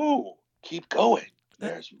 Ooh, keep going. Uh,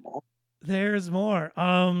 There's more. There's more.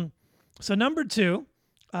 So number 2,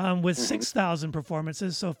 with Mhm. 6,000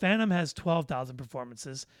 performances. So Phantom has 12,000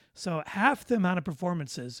 performances. So half the amount of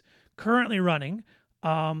performances currently running.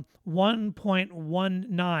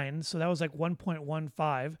 1.19. So that was like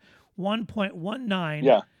 1.15. 1.19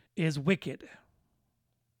 Yeah. is Wicked.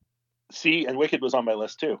 See, and Wicked was on my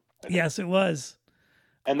list too. I think. Yes, it was.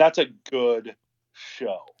 And that's a good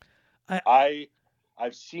show. I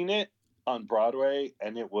I've seen it on Broadway,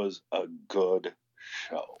 and it was a good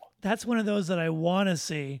show. That's one of those that I want to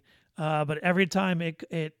see, but every time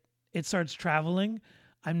it starts traveling,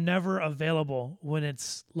 I'm never available when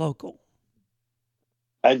it's local.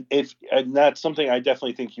 And that's something I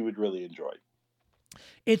definitely think you would really enjoy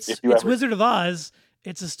if you It's ever. Wizard of Oz.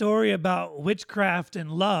 It's a story about witchcraft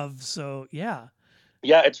and love. So yeah,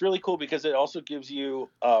 Yeah, it's really cool because it also gives you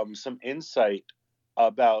some insight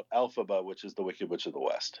about Elphaba, which is the Wicked Witch of the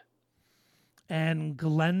West. and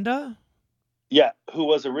Glenda. Yeah, who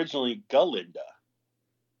was originally Galinda.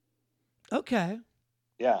 Okay,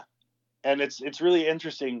 Yeah, and it's really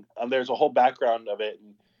interesting. There's a whole background of it,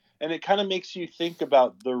 and it kind of makes you think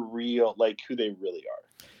about the real, like who they really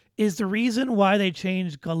are. is the reason why they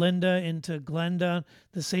changed Galinda into Glenda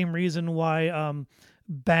the same reason why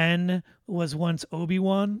Ben was once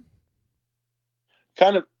Obi-Wan?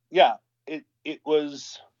 Kind of, yeah. It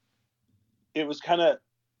was kind of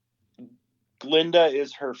Glinda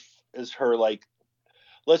is her like,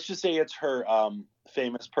 let's just say it's her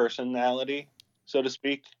famous personality, so to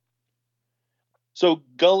speak. So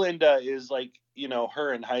Glinda is like,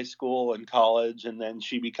 her in high school and college, and then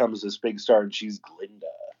she becomes this big star, and she's Glinda.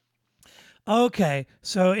 Okay,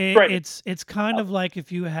 so Right. it's kind of like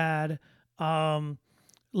if you had um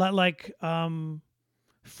like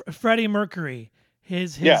Freddie Mercury.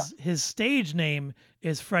 His Yeah. his his stage name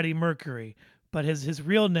is Freddie Mercury, but his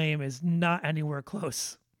real name is not anywhere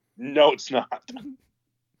close. No, it's not.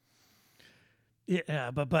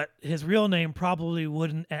 Yeah, but his real name probably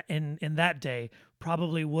wouldn't in that day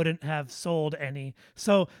probably wouldn't have sold any.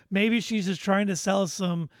 So maybe she's just trying to sell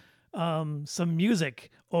some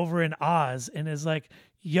music over in Oz and is like,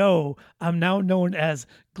 "Yo, I'm now known as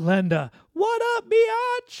Glenda. What up,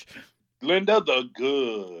 biatch?" Glinda the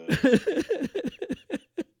Good.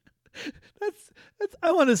 That's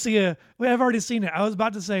I want to see a. Well, I've already seen it. I was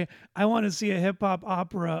about to say I want to see a hip hop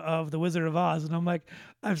opera of The Wizard of Oz, and I'm like,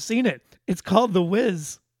 I've seen it. It's called The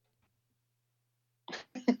Wiz.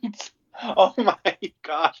 Oh my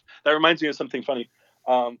gosh, that reminds me of something funny.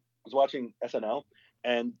 I was watching SNL,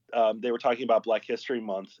 and they were talking about Black History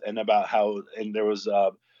Month and about how, and there was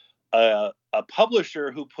a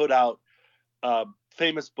publisher who put out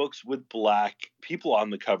famous books with black people on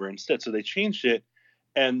the cover instead. So they changed it,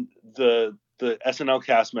 and the SNL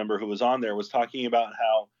cast member who was on there was talking about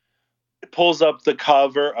how it pulls up the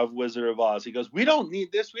cover of Wizard of Oz. He goes, "We don't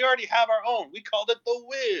need this. We already have our own. We called it The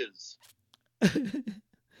Wiz."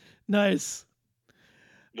 Nice.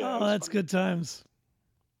 Yeah, it Oh, was that's funny. good times.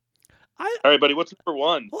 All right, buddy. What's number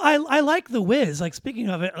one? Well, I like The Wiz. Like speaking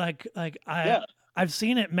of it, Yeah. I've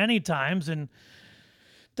seen it many times, and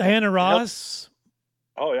Diana Ross.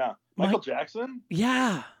 Oh yeah, Michael Mike, Jackson.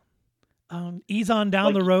 yeah. Ease on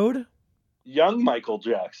down Like the road. young Michael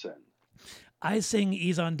Jackson. I sing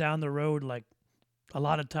Ease on down the road like a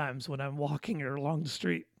lot of times when I'm walking or along the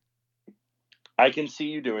street. I can see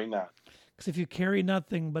you doing that. Because if you carry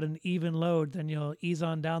nothing but an even load, then you'll ease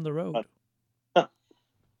on down the road.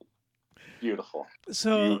 Beautiful.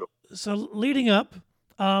 So Beautiful. so leading up,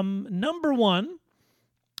 number one,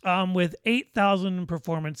 with 8,000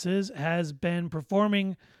 performances, has been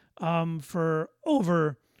performing for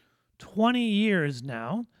over 20 years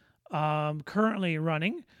now. Currently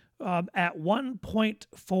running at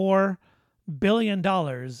 $1.4 billion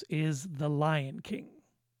is The Lion King.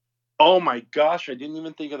 Oh my gosh, I didn't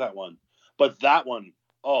even think of that one. But that one,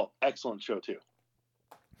 oh, excellent show too.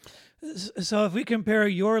 So if we compare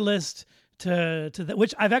your list to the,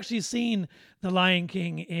 which I've actually seen The Lion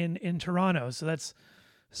King in Toronto,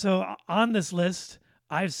 so on this list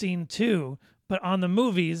I've seen two, but on the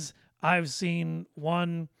movies I've seen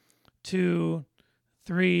 1, 2,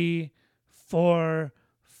 3, 4,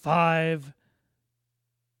 5,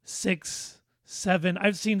 6, 7.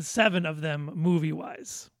 I've seen 7 of them movie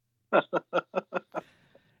wise.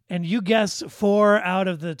 And you guessed 4 out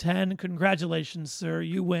of the 10. Congratulations, sir.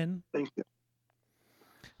 You win. Thank you.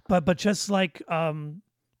 But just like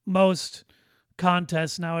most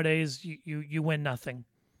contests nowadays, you win nothing.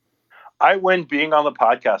 I win being on the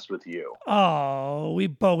podcast with you. Oh, we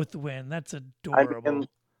both win. That's adorable. I mean,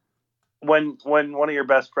 when one of your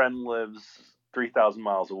best friends lives 3,000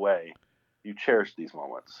 miles away, you cherish these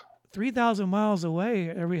moments. 3,000 miles away.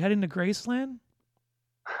 Are we heading to Graceland?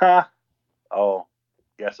 Oh,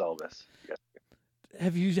 yes, Elvis. Yes.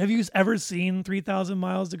 Have you ever seen 3,000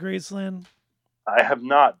 miles to Graceland? I have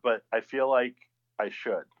not, but I feel like I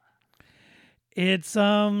should. It's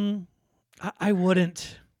I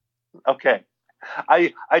wouldn't. Okay.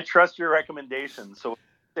 I trust your recommendation, so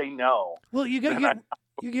say no. Well, you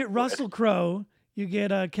get Russell Crowe, you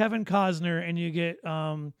get Kevin Costner, and you get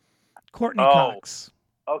Courtney Cox.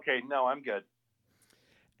 Okay, no, I'm good.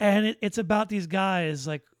 And it's about these guys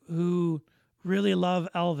like who really love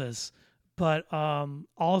Elvis, but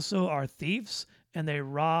also are thieves, and they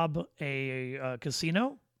rob a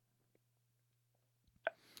casino.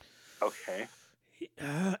 Okay.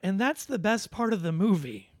 And that's the best part of the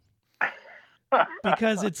movie.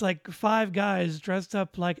 Because it's like 5 guys dressed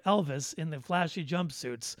up like Elvis in the flashy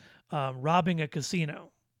jumpsuits robbing a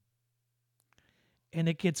casino. And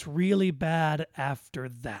it gets really bad after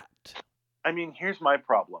that. I mean, here's my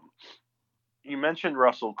problem. You mentioned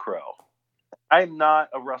Russell Crowe. I'm not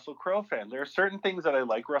a Russell Crowe fan. There are certain things that I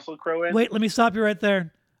like Russell Crowe in. Wait, let me stop you right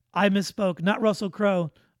there. I misspoke. Not Russell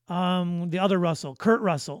Crowe. The other Russell, Kurt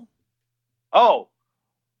Russell. Oh.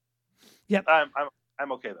 Yep.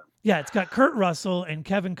 I'm okay then. Yeah, it's got Kurt Russell and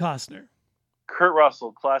Kevin Costner. Kurt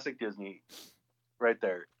Russell, classic Disney, right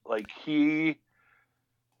there. Like he,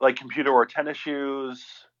 like Computer Wore Tennis Shoes,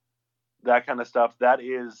 that kind of stuff.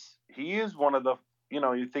 He is one of the,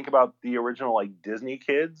 you think about the original like Disney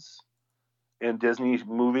kids in Disney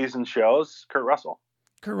movies and shows. Kurt Russell,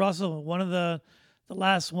 one of the the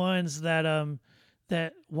last ones that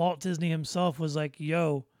Walt Disney himself was like,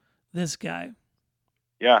 "Yo, this guy."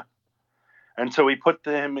 Yeah. And so we put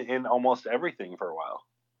him in almost everything for a while.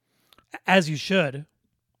 As you should.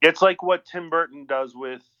 It's like what Tim Burton does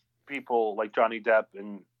with people like Johnny Depp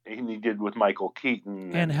and he did with Michael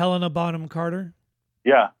Keaton And Helena Bonham Carter.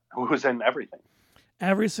 Yeah, who was in everything.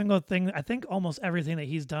 Every single thing, I think almost everything that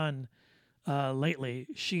he's done lately,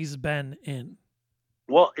 she's been in.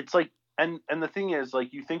 Well, it's like, and the thing is,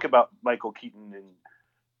 like, you think about Michael Keaton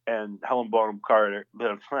and Helen Bonham Carter.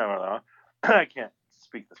 I can't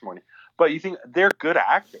speak this morning, but you think they're good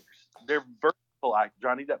actors. They're versatile actors.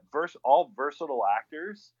 Johnny Depp, all versatile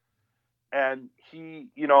actors, and he,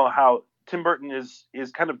 you know how Tim Burton is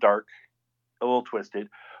kind of dark, a little twisted,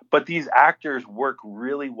 but these actors work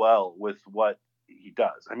really well with what he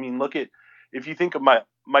does. I mean, if you think of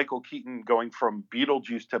Michael Keaton going from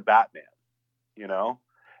Beetlejuice to Batman, you know,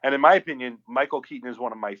 and in my opinion, Michael Keaton is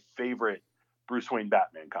one of my favorite Bruce Wayne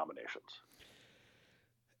Batman combinations.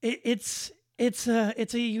 It's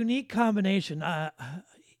a unique combination.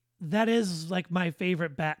 That is like my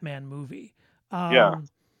favorite Batman movie. Yeah.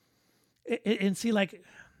 And see, like,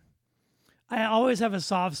 I always have a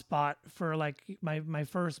soft spot for like my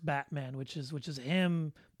first Batman, which is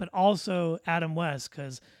him, but also Adam West,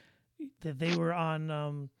 because they were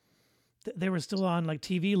on they were still on like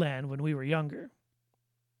TV Land when we were younger.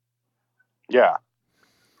 Yeah.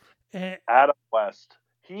 Adam West.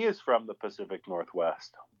 He is from the Pacific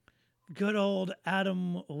Northwest. Good old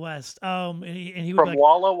Adam West. And he would from be like,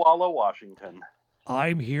 Walla Walla, Washington.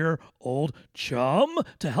 "I'm here, old chum,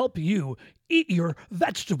 to help you eat your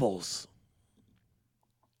vegetables."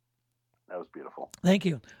 That was beautiful. Thank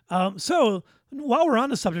you. So while we're on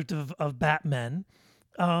the subject of Batman,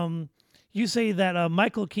 you say that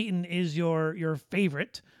Michael Keaton is your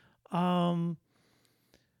favorite. So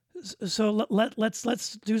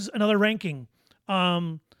let's do another ranking.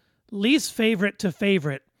 Least favorite to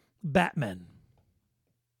favorite Batman.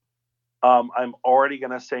 I'm already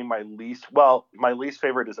gonna say my least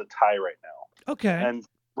favorite is a tie right now. Okay. And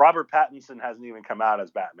Robert Pattinson hasn't even come out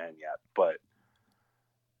as Batman yet, but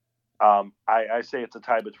I say it's a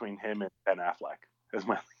tie between him and Ben Affleck as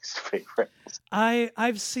my least favorite.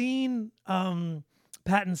 I've seen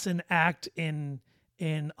Pattinson act in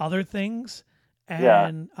other things,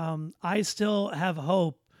 and I still have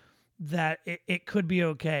hope that it could be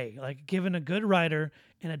okay. Like, given a good writer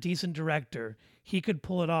and a decent director, he could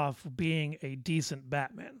pull it off being a decent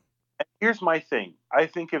Batman. And here's my thing. I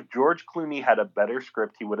think if George Clooney had a better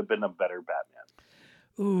script, he would have been a better Batman.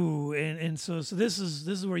 Ooh, and so this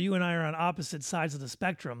is where you and I are on opposite sides of the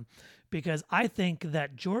spectrum, because I think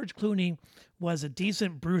that George Clooney was a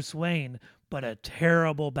decent Bruce Wayne, but a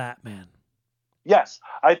terrible Batman. Yes,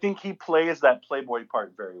 I think he plays that playboy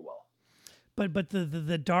part very well. But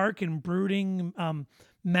the dark and brooding,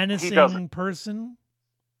 menacing person?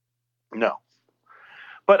 No.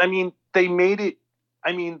 But I mean, they made it.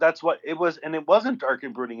 I mean, that's what it was, and it wasn't dark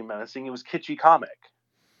and brooding and menacing. It was kitschy comic.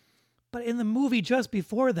 But in the movie just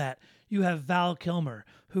before that, you have Val Kilmer,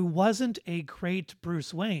 who wasn't a great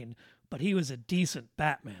Bruce Wayne, but he was a decent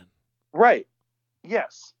Batman. Right.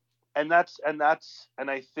 Yes. And I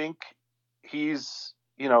think he's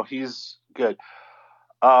good.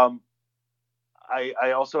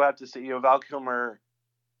 I also have to say, Val Kilmer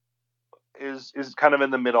is kind of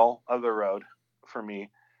in the middle of the road for me.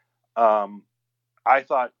 I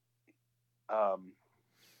thought,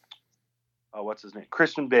 what's his name?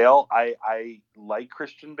 Christian Bale. I like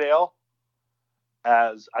Christian Bale,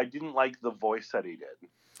 as I didn't like the voice that he did.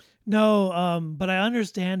 No, but I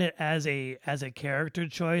understand it as a character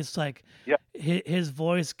choice. Like, his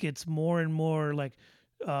voice gets more and more like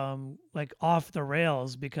off the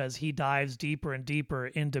rails because he dives deeper and deeper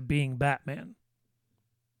into being Batman.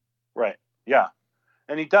 Right. Yeah.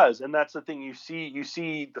 And he does. And that's the thing. You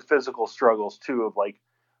see the physical struggles too, of like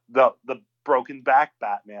the broken back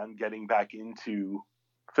Batman getting back into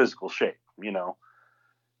physical shape,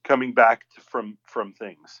 coming back from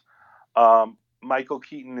things. Michael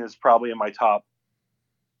Keaton is probably in my top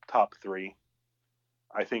 3.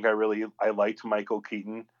 I think I liked Michael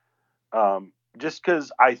Keaton. Just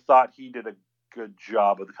because I thought he did a good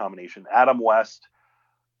job of the combination. Adam West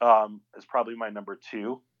is probably my number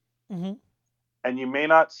 2. Mm-hmm. And you may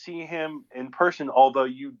not see him in person, although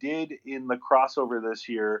you did in the crossover this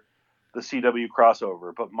year, the CW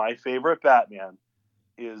crossover. But my favorite Batman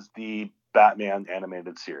is the Batman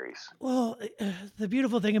animated series. Well, the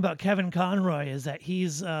beautiful thing about Kevin Conroy is that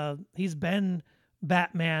he's been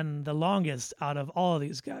Batman the longest out of all of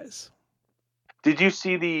these guys. Did you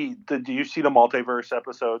see the multiverse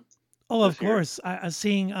episode? Oh, of course. I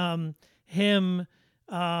seeing him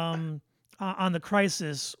on the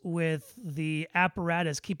Crisis with the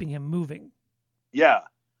apparatus keeping him moving. Yeah,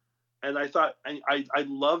 and I thought I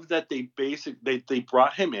love that they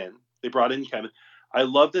brought him in. They brought in Kevin. I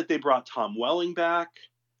love that they brought Tom Welling back,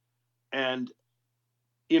 and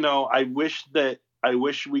I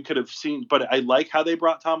wish we could have seen, but I like how they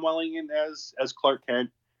brought Tom Welling in as Clark Kent,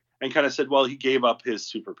 and kind of said, well, he gave up his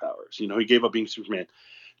superpowers. He gave up being Superman,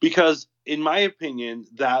 because in my opinion,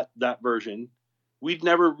 that version, we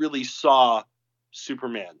never really saw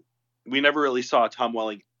Superman. We never really saw Tom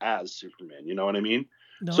Welling as Superman. You know what I mean?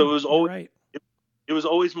 No, So it was always right. it was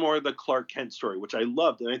always more the Clark Kent story, which I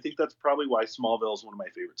loved, and I think that's probably why Smallville is one of my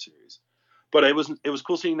favorite series. But it was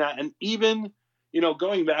cool seeing that, and even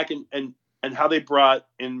going back and how they brought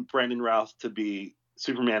in Brandon Routh to be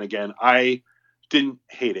Superman again, I didn't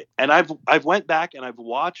hate it. And I've went back and I've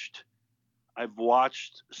watched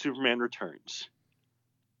Superman Returns,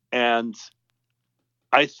 and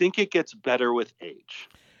I think it gets better with age.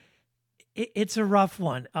 It's a rough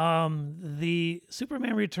one. The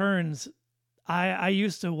Superman Returns, I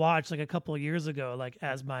used to watch like a couple of years ago, like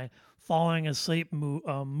as my falling asleep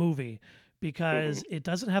movie, because it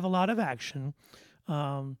doesn't have a lot of action.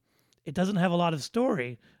 It doesn't have a lot of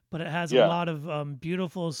story, but it has a lot of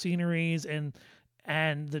beautiful sceneries, and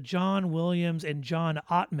the John Williams and John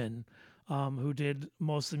Ottman, who did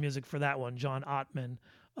most of the music for that one. John Ottman,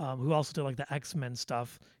 who also did like the X-Men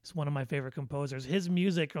stuff. He's one of my favorite composers. His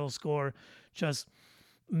musical score just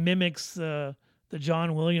mimics the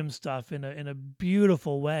John Williams stuff in a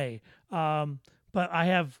beautiful way. But I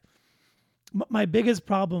have my biggest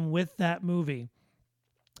problem with that movie.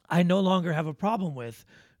 I no longer have a problem with,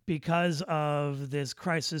 because of this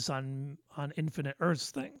Crisis on Infinite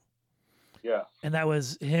Earths thing. Yeah. And that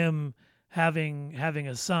was him having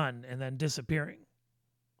a son and then disappearing.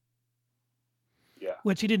 Yeah.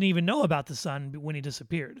 Which he didn't even know about the son when he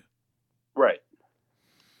disappeared. Right.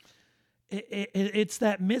 It's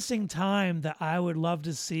that missing time that I would love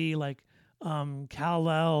to see, like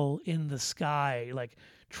Kal-El in the sky, like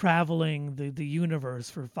traveling the universe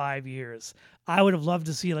for 5 years. I would have loved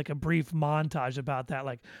to see like a brief montage about that,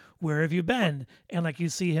 like, where have you been? And like you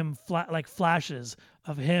see him like flashes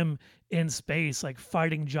of him in space, like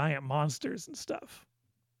fighting giant monsters and stuff.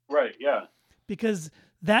 Right. Yeah. Because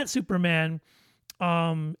that Superman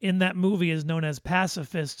in that movie is known as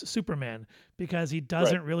pacifist Superman, because he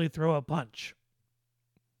doesn't really throw a punch.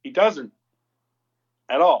 He doesn't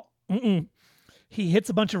at all. Mm-mm. He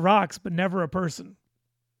hits a bunch of rocks, but never a person.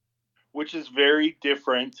 Which is very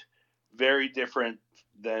different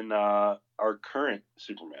than our current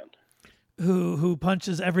Superman, who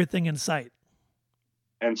punches everything in sight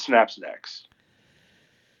and snaps necks.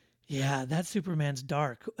 Yeah, that Superman's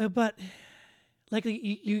dark, but like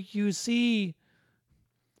you see,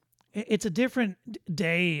 it's a different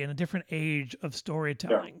day and a different age of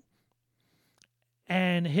storytelling. Yeah.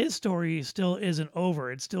 And his story still isn't over.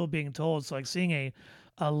 It's still being told. So like seeing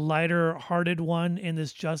a lighter hearted one in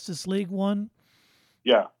this Justice League one.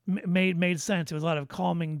 Yeah. Made sense. It was a lot of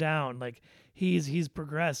calming down. Like he's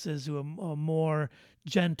progressed into a more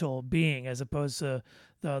gentle being, as opposed to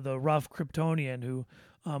the rough Kryptonian who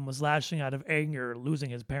was lashing out of anger, losing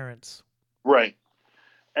his parents. Right.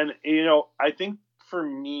 And, I think for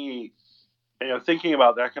me, thinking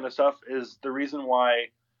about that kind of stuff is the reason why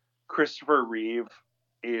Christopher Reeve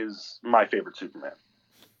is my favorite Superman.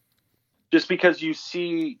 Just because you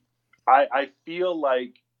see, I feel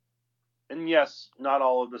like, and yes, not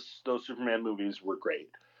all of those Superman movies were great.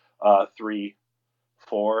 3,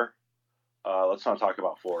 4. Let's not talk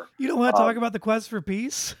about 4. You don't want to talk about the Quest for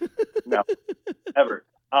Peace? No, never.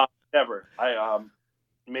 Never. I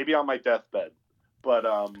maybe on my deathbed, but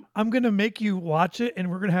I'm gonna make you watch it, and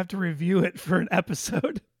we're gonna have to review it for an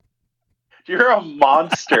episode. You're a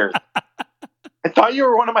monster. I thought you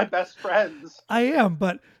were one of my best friends. I am,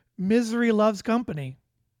 but misery loves company.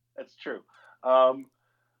 That's true. And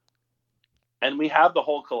we have the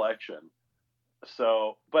whole collection.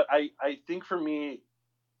 So, but I think for me,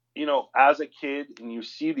 as a kid, and you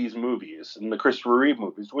see these movies, and the Christopher Reeve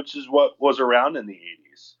movies, which is what was around in the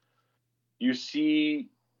 80s, you see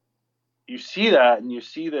that, and you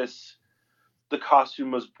see this, the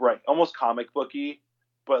costume was bright, almost comic booky,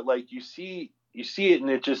 but like you see it, and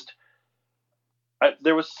it just,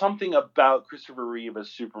 there was something about Christopher Reeve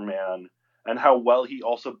as Superman, and how well he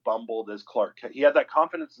also bumbled as Clark Kent. He had that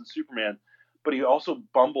confidence in Superman, but he also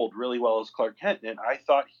bumbled really well as Clark Kent. And I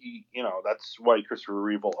thought that's why Christopher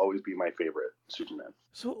Reeve will always be my favorite Superman.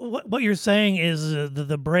 So what you're saying is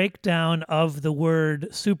the breakdown of the word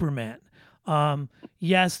Superman.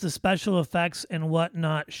 Yes, the special effects and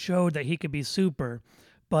whatnot showed that he could be super,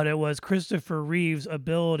 but it was Christopher Reeve's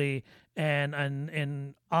ability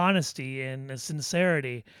and honesty and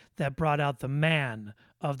sincerity that brought out the man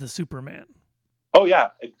of the Superman. Oh yeah,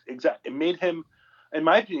 exactly. It made him, in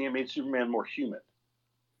my opinion, it made Superman more human.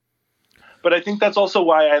 But I think that's also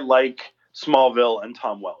why I like Smallville and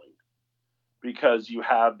Tom Welling, because you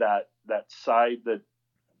have that side that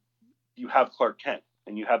you have Clark Kent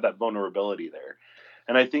and you have that vulnerability there.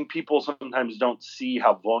 And I think people sometimes don't see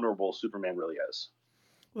how vulnerable Superman really is.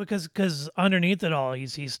 Because underneath it all,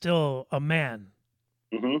 he's still a man.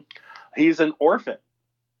 Mm-hmm. He's an orphan,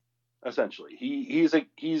 essentially. He's a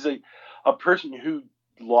person who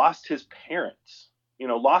lost his parents. You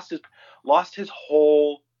know, lost his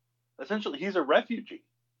whole. Essentially, he's a refugee.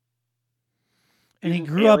 And he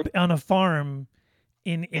grew up on a farm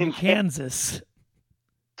in Kansas.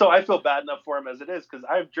 So I feel bad enough for him as it is, because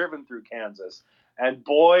I've driven through Kansas, and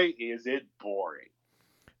boy, is it boring.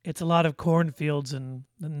 It's a lot of cornfields and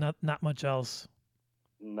not much else.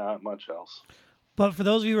 Not much else. But for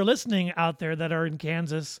those of you who are listening out there that are in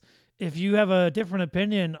Kansas, if you have a different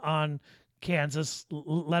opinion on Kansas,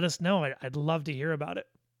 let us know. I'd love to hear about it.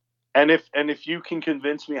 And if you can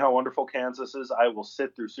convince me how wonderful Kansas is, I will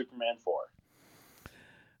sit through Superman 4.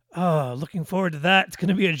 Oh, looking forward to that. It's going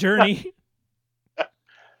to be a journey.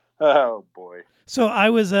 Oh boy. So I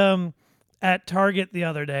was at Target the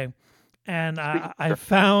other day, and I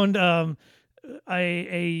found a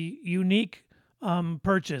unique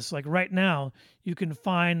purchase. Like right now, you can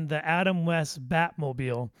find the Adam West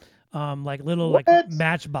Batmobile, like little What? like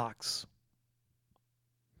Matchbox,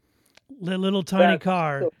 little tiny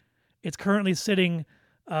car. So... It's currently sitting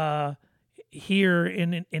here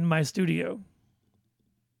in my studio.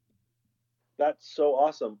 That's so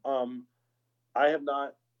awesome. I have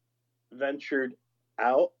not ventured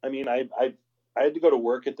out. I mean, I had to go to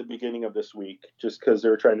work at the beginning of this week just because they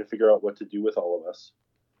were trying to figure out what to do with all of us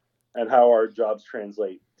and how our jobs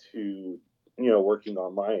translate to, working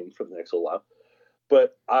online for the next little while.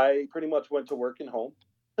 But I pretty much went to work and home.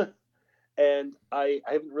 And I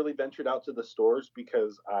haven't really ventured out to the stores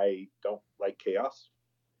because I don't like chaos.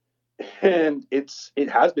 And it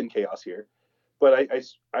has been chaos here. But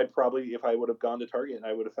I probably, if I would have gone to Target and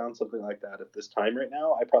I would have found something like that at this time right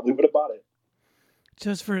now, I probably would have bought it.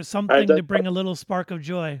 Just for something to bring a little spark of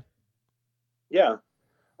joy. Yeah.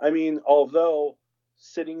 I mean, although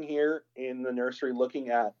sitting here in the nursery looking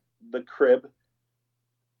at the crib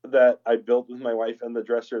that I built with my wife and the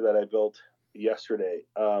dresser that I built yesterday,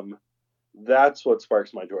 that's what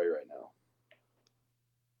sparks my joy right now.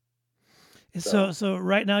 So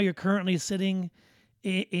right now you're currently sitting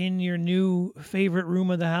in your new favorite room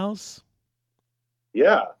of the house?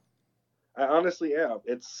 Yeah, I honestly am.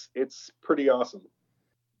 It's pretty awesome.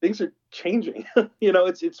 Things are changing.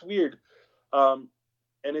 It's weird. And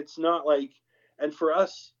it's not like, and for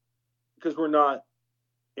us, because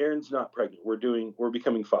Erin's not pregnant. We're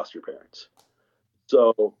becoming foster parents.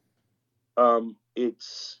 So,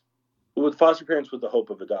 it's with foster parents with the hope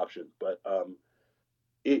of adoption, but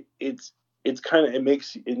it's kind of, it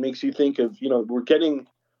makes you think of, we're getting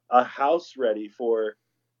a house ready for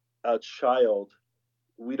a child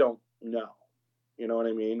we don't know. You know what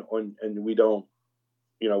I mean? And we don't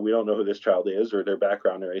know who this child is or their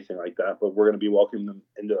background or anything like that, but we're going to be welcoming them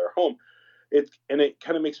into our home. It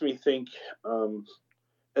kind of makes me think, and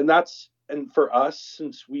for us,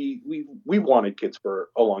 since we wanted kids for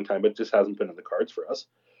a long time, but it just hasn't been in the cards for us.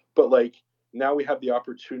 But like now we have the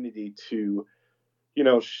opportunity to,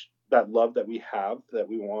 that love that we have that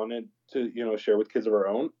we wanted to, share with kids of our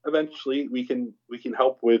own. Eventually we can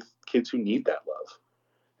help with kids who need that love.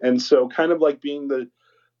 And so kind of like being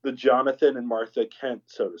the Jonathan and Martha Kent,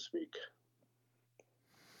 so to speak.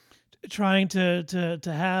 Trying to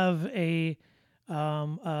have a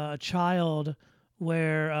child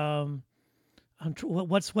where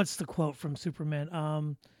what's the quote from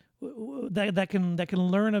Superman? That can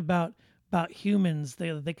learn about humans.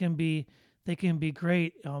 They can be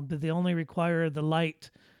great, but they only require the light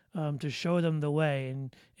to show them the way.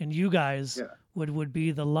 And you guys would be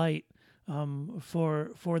the light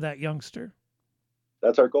for that youngster.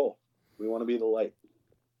 That's our goal. We want to be the light.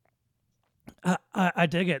 I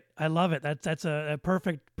dig it. I love it. That's a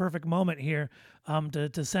perfect moment here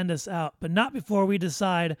to send us out, but not before we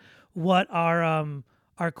decide what our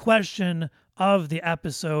question of the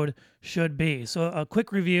episode should be. So a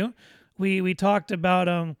quick review. We talked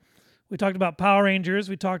about Power Rangers.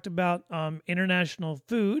 We talked about international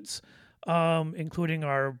foods, including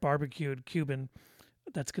our barbecued Cuban.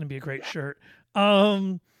 That's going to be a great shirt.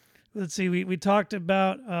 Let's see. We talked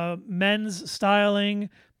about men's styling,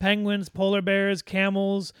 penguins, polar bears,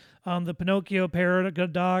 camels, the Pinocchio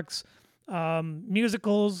paradox,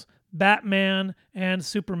 musicals, Batman, and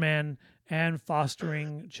Superman, and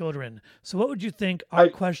fostering children. So what would you think our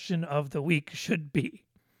question of the week should be?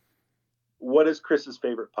 What is Chris's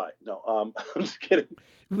favorite pie? No, I'm just kidding.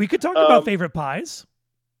 We could talk about favorite pies.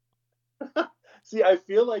 See, I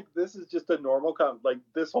feel like this is just a normal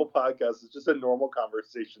this whole podcast is just a normal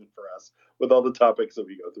conversation for us with all the topics that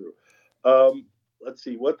we go through. Let's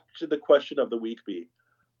see, what should the question of the week be?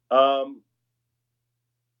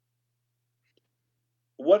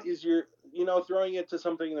 What is your, throwing it to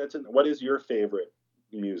something what is your favorite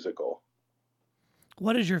musical?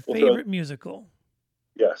 What is your favorite musical?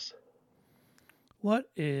 Yes. What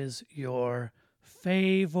is your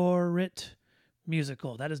favorite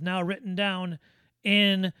musical? That is now written down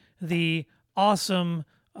in the awesome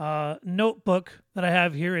notebook that I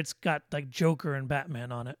have here. It's got like Joker and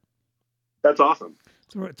Batman on it. That's awesome.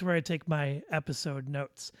 It's where I take my episode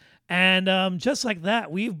notes. And just like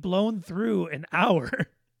that, we've blown through an hour.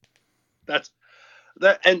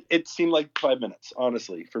 And it seemed like 5 minutes,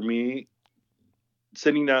 honestly. For me,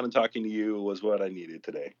 sitting down and talking to you was what I needed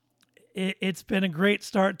today. It's been a great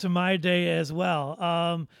start to my day as well.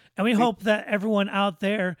 And we hope that everyone out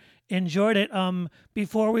there enjoyed it.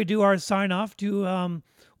 Before we do our sign off,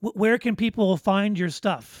 where can people find your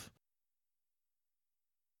stuff?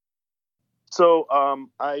 So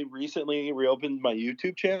I recently reopened my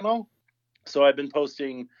YouTube channel. So I've been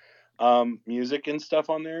posting music and stuff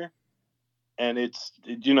on there. And it's,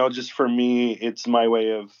 just for me, it's my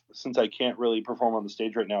way of, since I can't really perform on the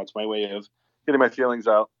stage right now, it's my way of getting my feelings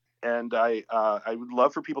out. And I would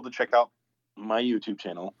love for people to check out my YouTube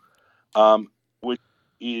channel, which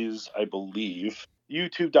is, I believe,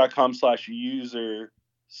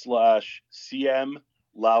 youtube.com/user/CM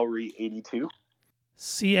Lowry 82.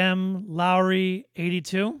 CM Lowry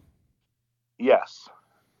 82? Yes.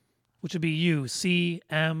 Which would be you,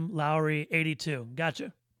 CM Lowry 82.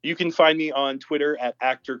 Gotcha. You can find me on Twitter at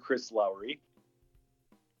actor Chris Lowry,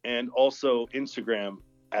 and also Instagram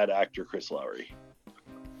at actor Chris Lowry.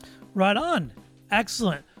 Right on.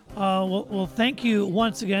 Excellent. Well, thank you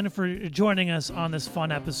once again for joining us on this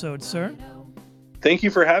fun episode, sir. Thank you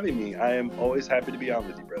for having me. I am always happy to be on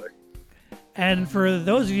with you, brother. And for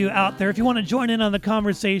those of you out there, if you want to join in on the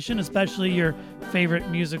conversation, especially your favorite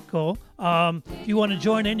musical, if you want to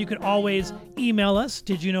join in, you can always email us,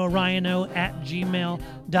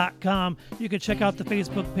 didyouknow@gmail.com. You can check out the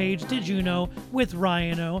Facebook page, Did You Know with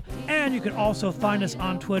Ryan O. And you can also find us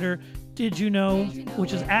on Twitter, Did You Know,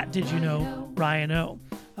 which is at Did You Know Ryan O.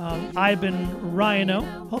 I've been Ryan O.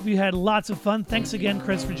 Hope you had lots of fun. Thanks again,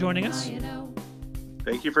 Chris, for joining us.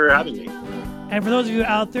 Thank you for having me. And for those of you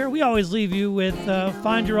out there, we always leave you with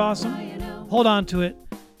find your awesome, hold on to it,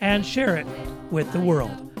 and share it with the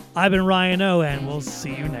world. I've been Ryan O, and we'll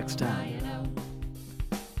see you next time.